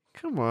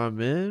 Come on,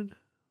 man.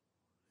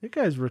 That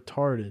guy's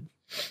retarded.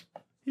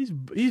 He's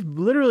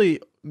literally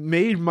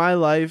made my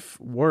life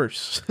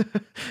worse.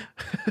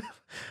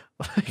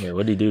 Like, Yeah,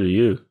 what did he do to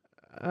you?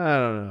 I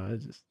don't know. I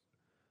just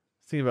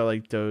think about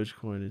like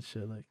Dogecoin and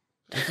shit. Like,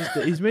 it's just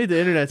he's made the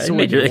internet so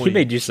he annoying.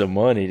 made you some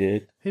money,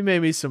 dude. He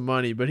made me some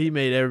money, but he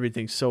made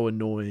everything so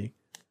annoying.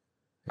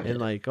 And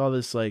like all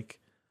this like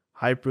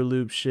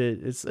Hyperloop shit,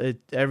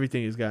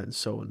 everything has gotten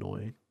so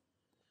annoying.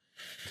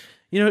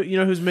 You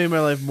know who's made my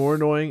life more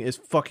annoying is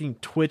fucking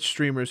Twitch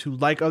streamers who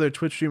like other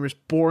Twitch streamers'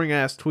 boring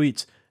ass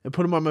tweets and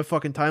put them on my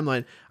fucking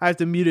timeline. I have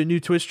to mute a new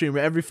Twitch streamer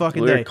every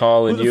fucking We're day.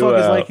 calling Who the you fuck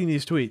is out. liking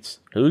these tweets?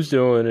 Who's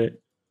doing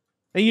it?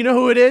 And you know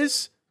who it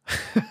is?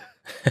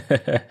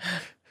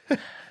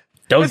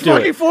 Don't It's do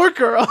fucking it. Fork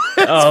Girl.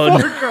 It's Oh,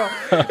 Fork Girl.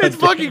 It's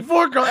fucking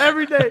Fork Girl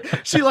every day.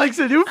 She likes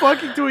a new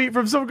fucking tweet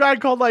from some guy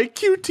called like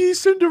QT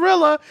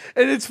Cinderella,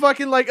 and it's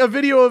fucking like a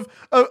video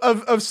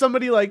of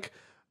somebody like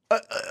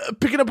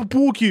picking up a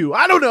pool cue.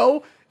 I don't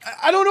know.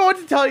 I don't know what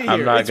to tell you here.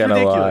 I'm not It's gonna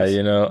lie.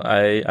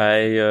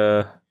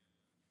 ridiculous.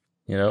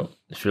 You know,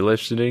 if you're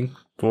listening,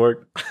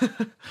 Fort,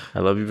 I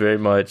love you very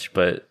much,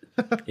 but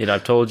you know,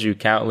 I've told you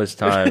countless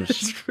times,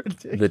 It's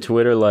ridiculous. the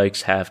Twitter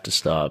likes have to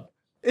stop.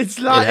 It's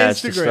not It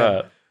has to Instagram.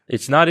 stop.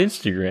 It's not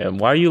Instagram.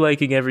 Why are you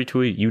liking every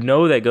tweet? You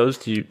know that goes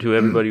to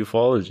everybody who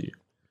follows you.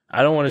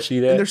 I don't want to see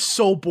that. And they're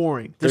so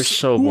boring. They're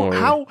so boring.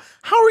 How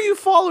are you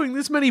following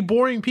this many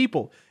boring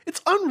people? It's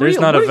unreal. There's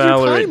not What a is your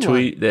Valorant timeline?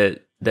 tweet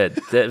that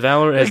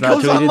Valorant has It not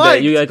goes tweeted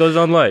unliked. that goes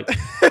unliked.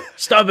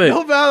 Stop it.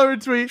 No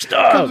Valorant tweet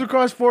Stop. comes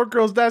across Fork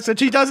Girl's desk that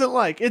she doesn't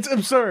like. It's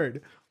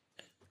absurd.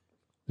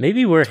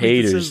 Maybe we're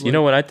Tweet that haters. says, You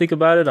know, when I think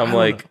about it, I'm I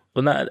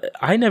don't like,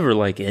 I never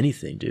like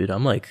anything, dude.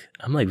 I'm like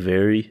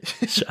very,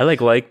 I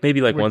like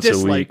maybe like We're once a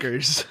week.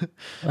 dislikers.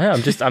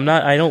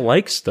 Yeah, I don't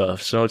like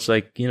stuff. So it's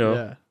like, you know,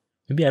 Yeah.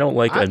 maybe I don't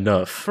like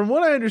enough. From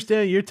what I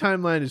understand, your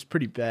timeline is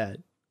pretty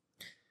bad.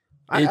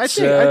 I It's,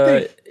 think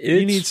you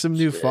it's- need some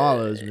new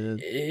follows, man.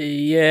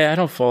 Yeah, I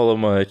don't follow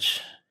much,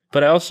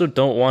 but I also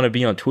don't want to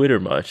be on Twitter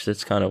much.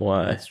 That's kind of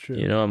why. That's true.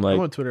 You know, I'm I'm like,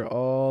 on Twitter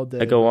all day.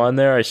 I go on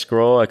there, I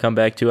scroll, I come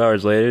back 2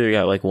 hours later, I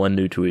got like one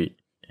new tweet,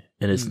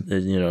 and it's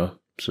you know,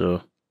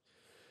 so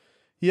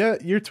Yeah,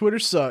 your Twitter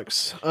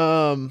sucks.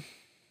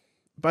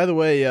 By the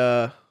way,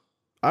 I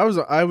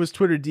was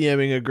Twitter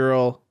DMing a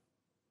girl.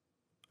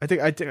 I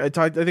think I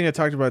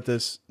talked about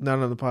this not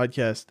on the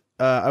podcast.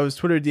 I was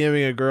Twitter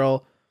DMing a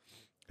girl,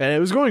 and it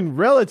was going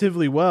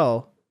relatively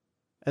well.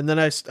 And then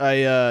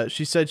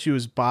she said she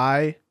was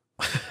bi,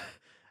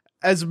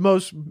 as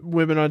most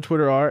women on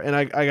Twitter are, and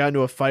I got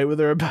into a fight with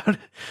her about it,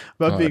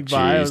 about being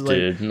bi. I was like,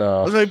 dude,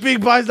 no, being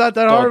bi's not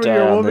that don't hard when die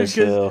you're a on woman this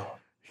hill.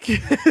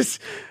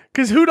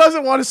 because who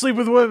doesn't want to sleep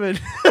with women?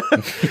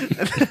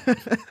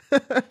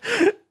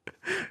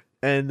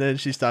 And then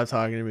she stopped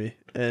talking to me,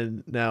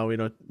 and now we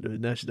don't.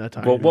 Now she's not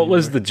talking. Well, to me what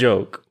was anymore. the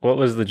joke? What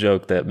was the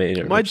joke that made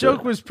her? My upset?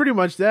 joke was pretty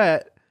much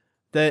that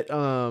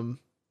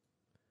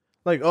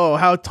like, oh,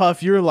 how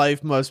tough your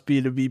life must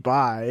be to be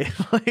bi.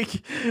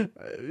 Like,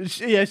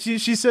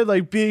 she said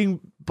like being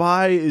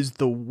bi is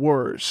the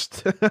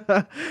worst.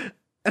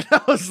 And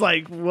I was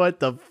like, what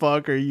the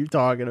fuck are you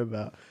talking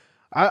about?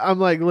 I'm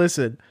like,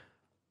 listen,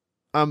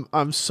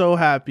 I'm so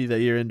happy that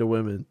you're into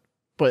women,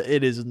 but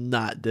it is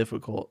not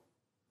difficult.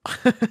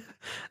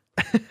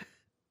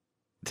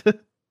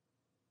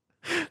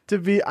 to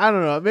be, I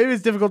don't know, maybe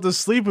it's difficult to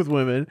sleep with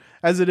women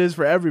as it is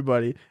for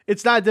everybody.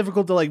 It's not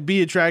difficult to like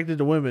be attracted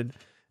to women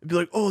and be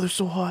like, oh, they're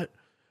so hot,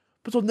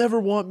 but they'll never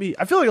want me.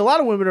 I feel like a lot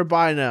of women are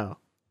bi now.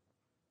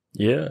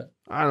 Yeah.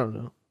 I don't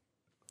know.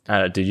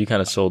 Dude, you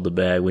kind of sold the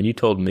bag. When you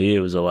told me, it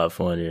was a lot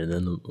funnier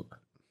than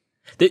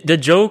the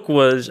joke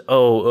was.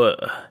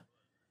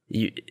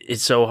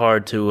 It's so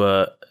hard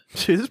to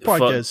Dude, this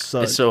podcast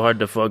sucks. It's so hard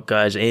to fuck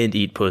guys and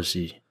eat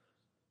pussy.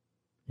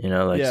 You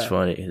know, like it's Yeah.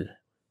 funny.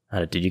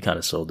 Dude, you kind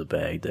of sold the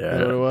bag there. Is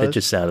that what it was? It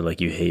just sounded like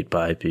you hate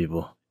bi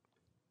people.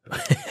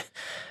 I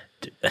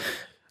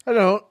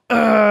don't.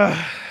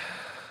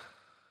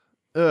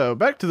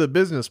 Back to the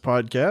business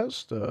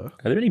podcast. Are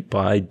there any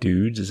bi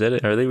dudes? Is that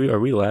it? Are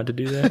we allowed to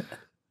do that?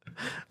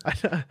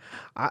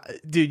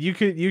 Dude,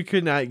 you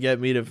could not get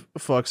me to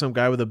fuck some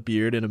guy with a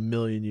beard in a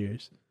million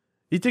years.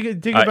 You think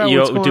about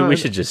what's going dude, on. we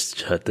should just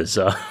shut this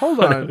off. Hold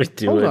on,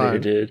 hold on, here,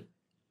 dude.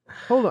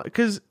 Hold on,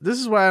 because this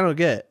is what I don't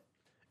get.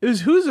 It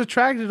was who's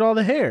attracted to all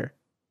the hair.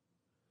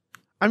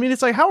 I mean,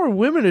 it's like, how are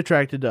women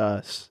attracted to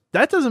us?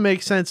 That doesn't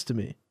make sense to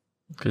me.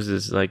 Because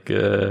it's like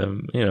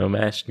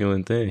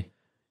masculine thing.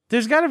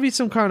 There's got to be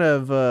some kind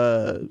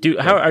of dude.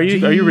 How are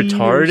you? Are you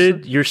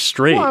retarded? You're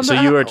straight, well, so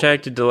you are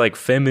attracted to like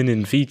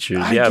feminine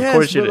features. I yeah, guess, of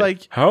course. But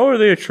like, how are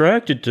they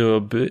attracted to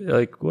a bit?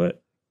 Like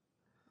what?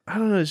 I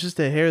don't know. It's just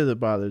the hair that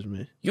bothers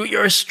me.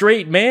 You're a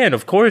straight man.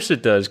 Of course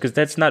it does, because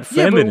that's not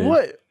feminine. Yeah,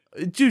 but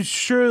what, dude?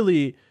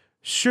 Surely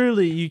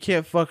you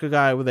can't fuck a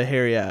guy with a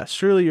hairy ass.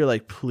 Surely you're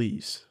like,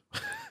 please.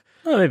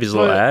 Well, maybe he's a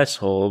little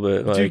asshole,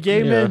 but like, do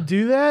gay men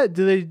do that?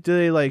 Do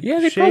they like? Yeah,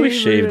 they probably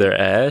shave their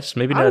ass.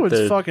 Maybe not. I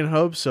would fucking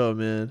hope so,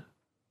 man.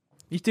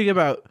 You think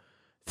about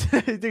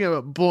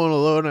blowing a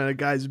load on a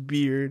guy's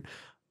beard.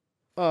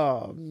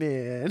 Oh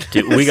man,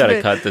 dude, we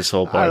gotta cut this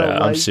whole part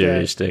out. I'm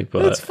serious, Dick,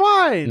 but it's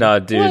fine.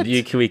 No, dude,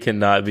 we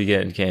cannot be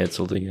getting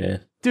canceled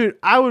again. Dude,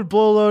 I would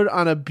blow a load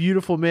on a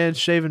beautiful man's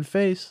shaven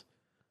face.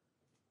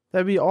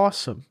 That'd be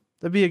awesome.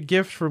 That'd be a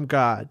gift from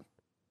God.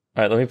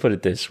 All right, let me put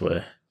it this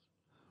way.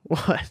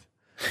 What?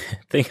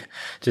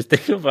 Just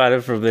think about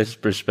it from this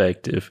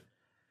perspective.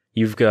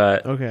 You've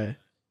got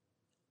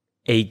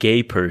a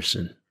gay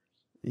person.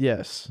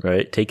 Yes.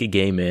 Right? Take a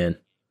gay man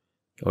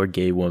or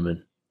gay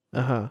woman.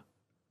 Uh-huh.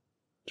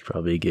 It's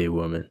probably a gay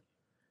woman.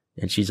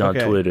 And she's on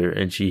Twitter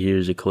and she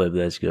hears a clip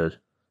that's good.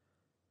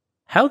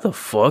 How the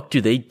fuck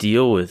do they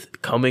deal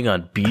with coming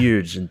on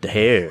beards and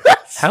hair?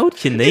 How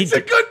can they? It's a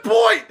good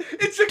point.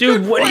 It's a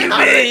good point. Dude, what do you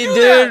mean,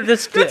 dude?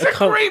 That's a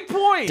great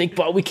point. Dick,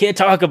 but we can't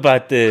talk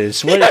about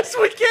this. Yes,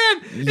 we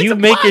can. You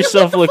make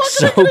yourself look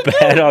so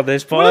bad on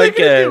this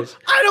podcast.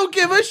 I don't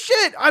give a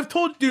shit. I've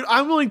told you, dude,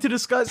 I'm willing to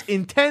discuss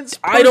intense.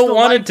 I don't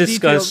want to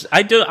discuss.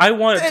 I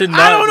want to not.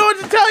 I don't know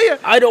what to tell you.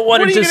 I don't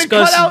want to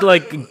discuss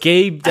like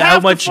gay. How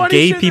much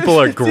gay people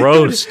are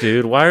gross,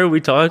 dude. Why are we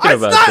talking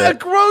about that? It's not a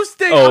gross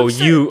thing.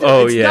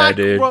 Oh yeah,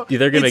 dude.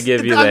 They're gonna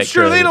give you that. I'm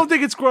sure they don't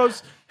think it's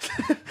gross.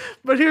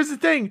 But here's the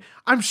thing.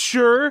 I'm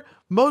sure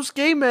most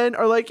gay men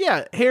are like,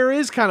 yeah, hair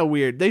is kind of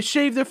weird. They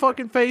shave their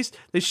fucking face.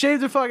 They shave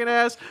their fucking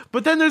ass.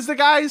 But then there's the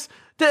guys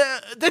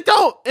that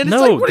don't. And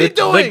it's like, what are you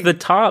doing? Like the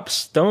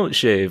tops don't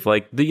shave.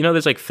 Like,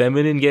 there's like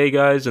feminine gay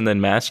guys and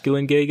then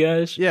masculine gay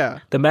guys. Yeah.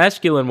 The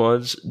masculine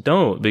ones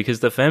don't,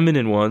 because the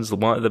feminine ones, the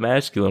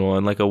masculine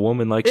one, like a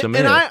woman likes a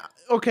man.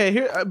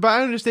 But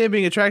I understand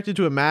being attracted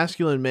to a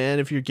masculine man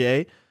if you're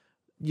gay.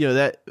 You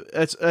know,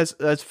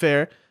 that's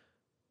fair.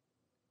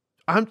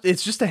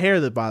 It's just the hair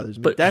that bothers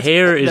me. But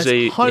hair is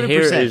a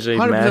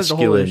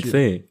masculine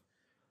thing.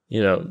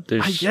 You know,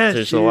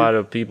 there's a lot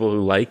of people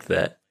who like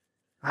that.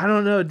 I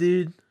don't know,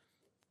 dude.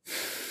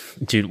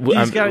 Dude,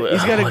 he's got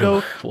to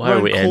go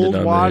run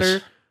cold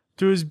water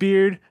through his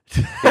beard.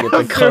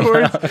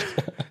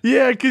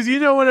 Yeah, because you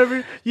know,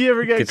 whenever you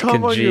ever get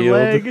cum on your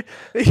leg,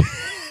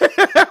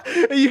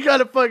 you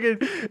gotta fucking.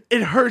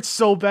 It hurts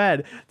so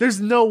bad. There's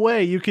no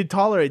way you could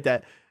tolerate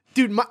that,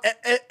 dude.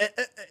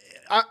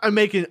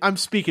 I'm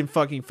speaking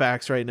fucking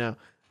facts right now.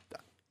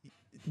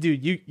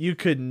 Dude, you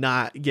could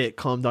not get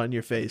cummed on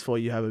your face while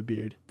you have a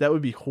beard. That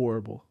would be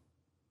horrible.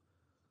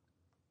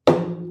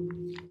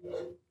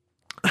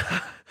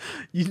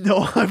 You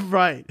know I'm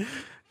right.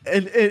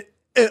 And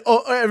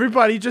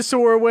everybody, just so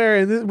we're aware,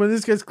 and when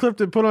this gets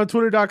clipped and put on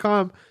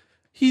Twitter.com,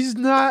 he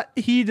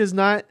does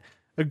not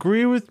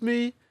agree with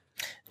me.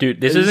 Dude,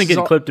 this isn't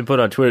getting clipped and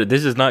put on Twitter.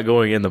 This is not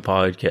going in the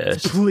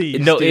podcast. Please,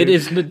 no, dude. It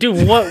is.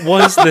 Dude, what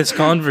was this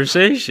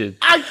conversation?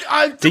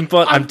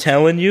 I'm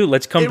telling you,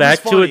 let's come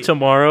back to it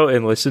tomorrow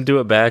and listen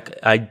to it back.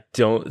 I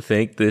don't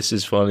think this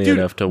is funny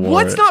enough to warrant.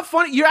 What's not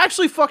funny? You're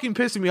actually fucking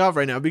pissing me off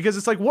right now, because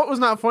it's like, what was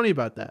not funny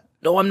about that?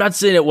 No, I'm not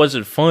saying it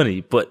wasn't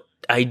funny, but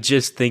I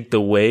just think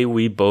the way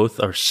we both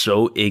are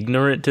so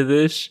ignorant to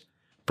this,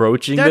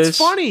 that's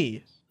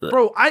funny.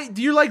 Bro,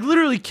 you're like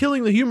literally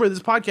killing the humor of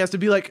this podcast to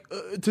be like,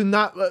 to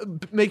not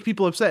make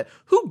people upset.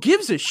 Who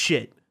gives a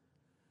shit?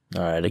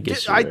 All right, I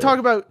guess talk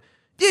about,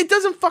 it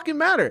doesn't fucking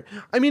matter.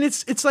 I mean,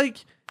 it's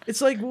like,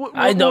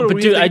 I know,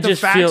 but dude, I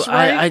just feel,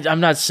 I'm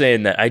not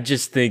saying that. I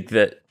just think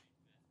that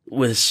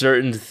with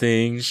certain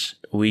things,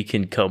 we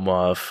can come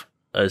off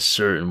a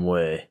certain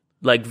way.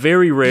 Like,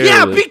 very rarely.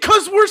 Yeah,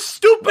 because we're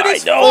stupid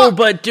as fuck. I know,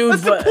 but dude,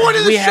 that's the point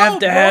of the show, have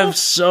to have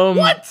some.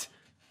 What?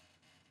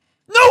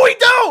 No, we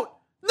don't.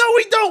 No,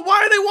 we don't.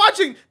 Why are they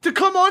watching? To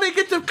come on and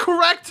get the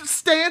correct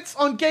stance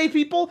on gay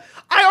people?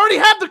 I already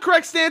have the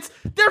correct stance.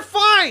 They're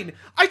fine.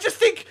 I just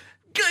think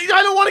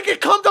I don't want to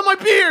get cummed on my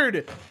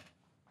beard.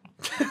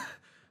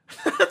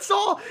 That's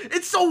all.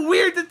 It's so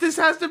weird that this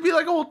has to be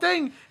like a whole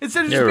thing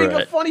instead of just being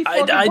a funny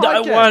fucking podcast.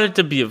 I want it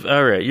to be.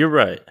 All right, you're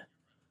right.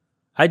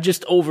 I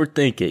just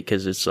overthink it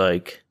because it's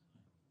like,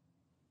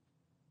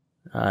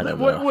 I don't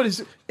know. What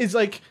is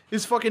like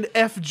is fucking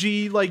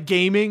FG like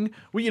gaming?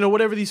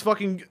 Whatever these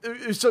fucking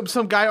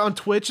some guy on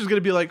Twitch is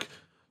gonna be like,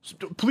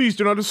 please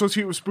do not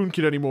associate with Spoon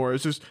Kid anymore.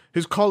 It's just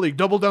his colleague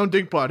Double Down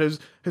Dinkbot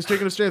has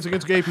taken a stance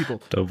against gay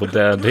people. Double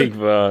Down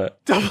Dinkbot.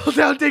 Double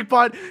Down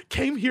Dinkbot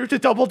came here to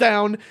double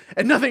down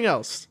and nothing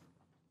else.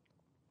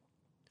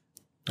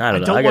 I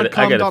don't know. I gotta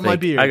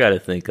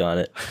think on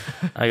it.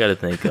 I gotta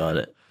think on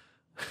it.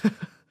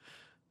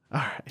 All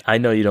right. I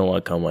know you don't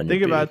want to come on your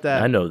beard. Think about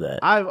that. I know that.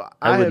 I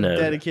have never.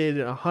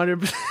 dedicated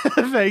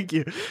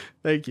 100%.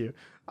 Thank you.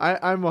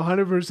 I'm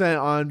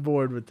 100% on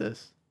board with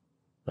this.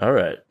 All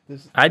right.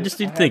 I just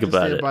need to think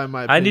about it.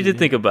 I need to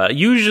think here. about it.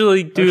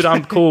 Usually, dude,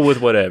 I'm cool with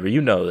whatever.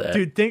 You know that.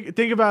 Dude,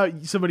 think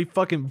about somebody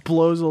fucking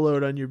blows a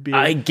load on your beard.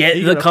 I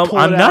get the cum.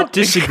 I'm not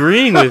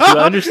disagreeing with you.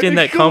 I understand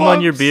that cum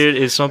on your beard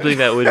is something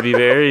that would be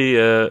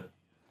very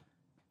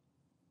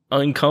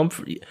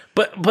uncomfortable.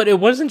 But it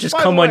wasn't just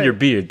cum on your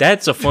beard.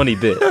 That's a funny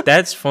bit.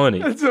 That's funny.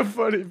 That's a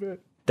funny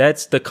bit.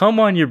 That's the cum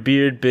on your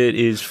beard bit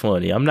is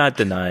funny. I'm not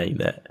denying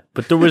that.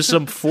 But there was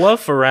some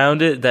fluff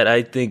around it that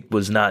I think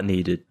was not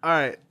needed.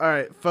 All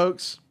right,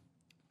 folks.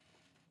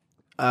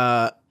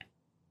 I'm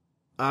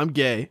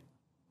gay.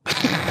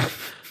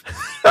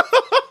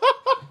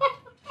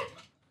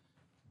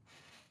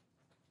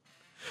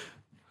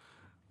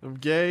 I'm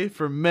gay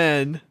for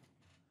men.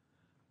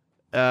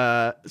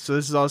 So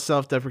this is all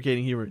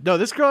self-deprecating humor. No,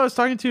 this girl I was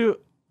talking to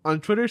on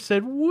Twitter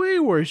said way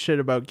worse shit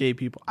about gay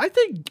people. I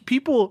think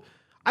people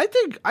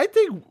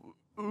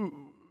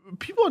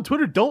on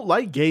Twitter don't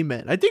like gay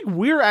men. I think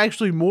we're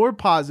actually more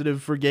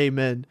positive for gay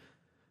men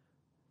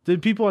than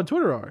people on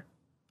Twitter are.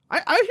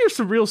 I hear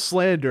some real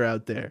slander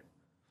out there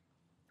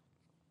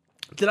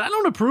that I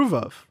don't approve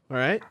of. All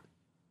right.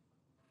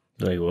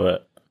 Like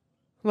what?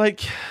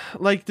 Like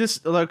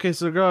this. Okay,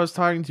 so the girl I was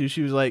talking to,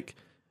 she was like,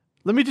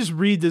 let me just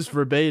read this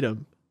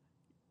verbatim.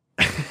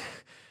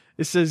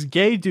 It says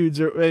gay dudes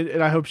are,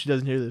 and I hope she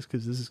doesn't hear this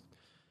because this is,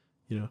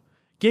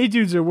 gay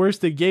dudes are worse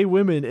than gay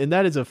women, and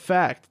that is a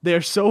fact. They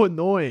are so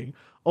annoying.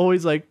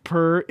 Always like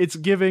it's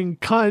giving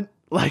cunt.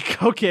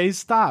 Like, okay,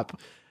 stop.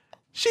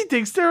 She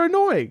thinks they're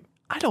annoying.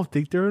 I don't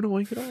think they're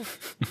annoying at all.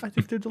 I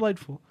think they're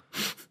delightful.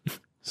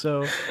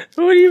 So what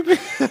do you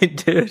mean,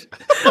 dude?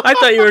 I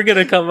thought you were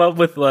gonna come up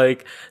with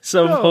like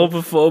some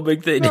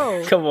homophobic thing.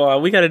 No. Come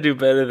on, we gotta do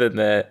better than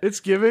that.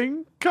 It's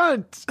giving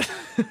cunt.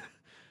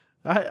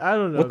 I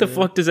don't know. What the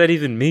fuck does that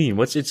even mean?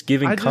 What's it's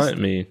giving cunt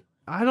mean?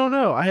 I don't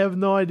know. I have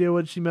no idea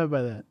what she meant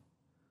by that.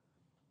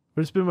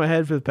 But it's been in my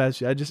head for the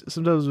past year. I just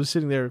sometimes was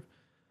sitting there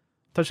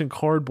touching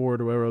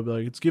cardboard or whatever. I'll be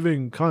like, it's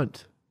giving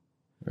cunt.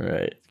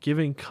 Right. It's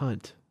giving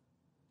cunt.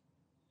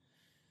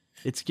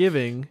 It's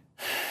giving.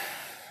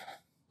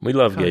 We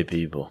love gay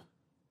people.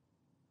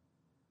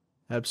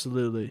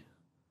 Absolutely.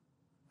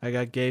 I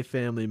got gay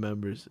family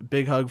members.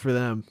 Big hug for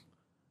them.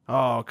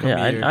 Oh, come here.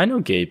 Yeah, I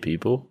know gay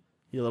people.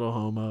 You little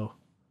homo.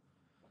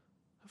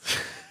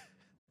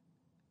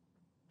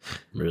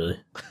 Really?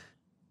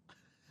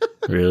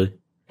 Really?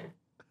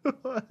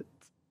 What? All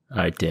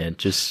right, Dan,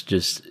 just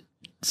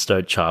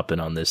start chopping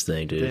on this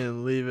thing, dude.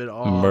 Dan, leave it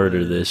all.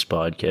 Murder this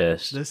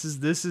podcast.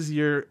 This is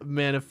your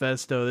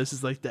manifesto. This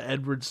is like the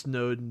Edward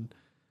Snowden,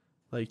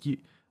 like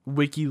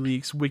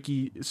WikiLeaks,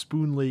 Wiki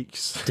Spoon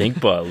leaks,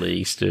 Dinkbot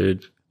leaks,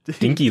 dude.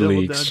 Dinky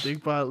leaks.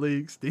 Dinkbot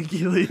leaks,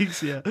 Dinky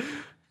leaks. Yeah,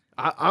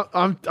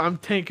 I'm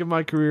tanking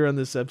my career on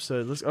this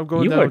episode. I'm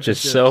going. You are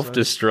just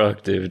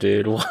self-destructive,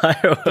 dude. Why?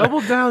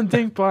 Double down,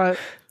 Dinkbot.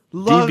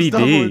 Loves DBD.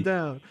 Doubling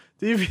down.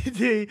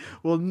 DBD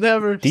will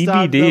never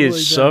stop. DBD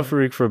is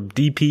suffering from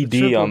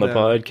DPD on the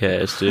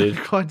podcast, dude.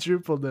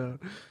 Quadruple down.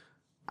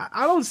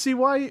 I don't see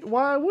why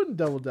I wouldn't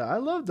double down. I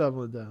love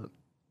doubling down.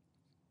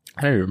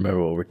 I don't even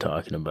remember what we're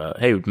talking about.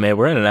 Hey, man,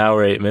 we're in an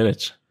hour 8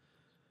 minutes.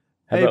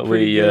 How about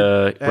we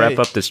wrap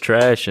up this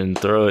trash and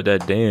throw it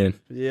at Dan?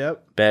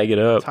 Yep. Bag it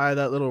up. Tie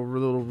that little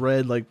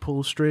red like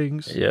pull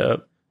strings.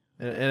 Yep.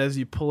 And as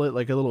you pull it,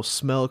 like a little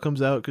smell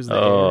comes out because.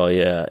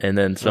 Yeah, and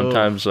then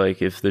sometimes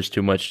like if there's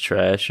too much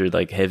trash or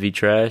like heavy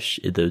trash,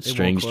 the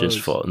strings just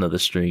fall. No, the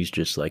strings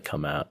just like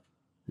come out.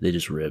 They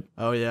just rip.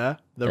 Oh yeah,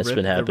 that's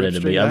been happening to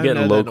me. I'm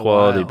getting low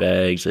quality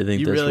bags. I think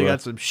you really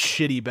got some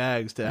shitty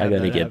bags to have. I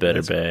gotta get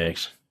better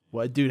bags.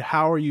 What, dude?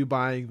 How are you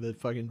buying the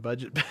fucking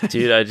budget bags?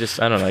 Dude, I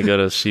don't know. I go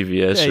to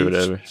CVS or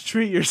whatever.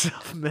 Treat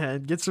yourself,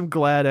 man. Get some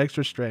Glad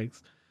extra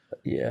strength.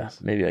 Yeah,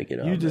 maybe I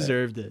get on. You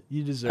deserved it.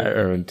 You deserved it. I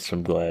earned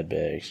some Glad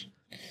bags.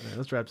 All right,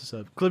 let's wrap this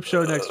up. Clip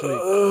show next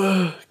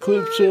week.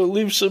 Clip show.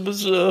 Leave some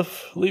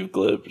stuff. Leave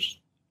clips.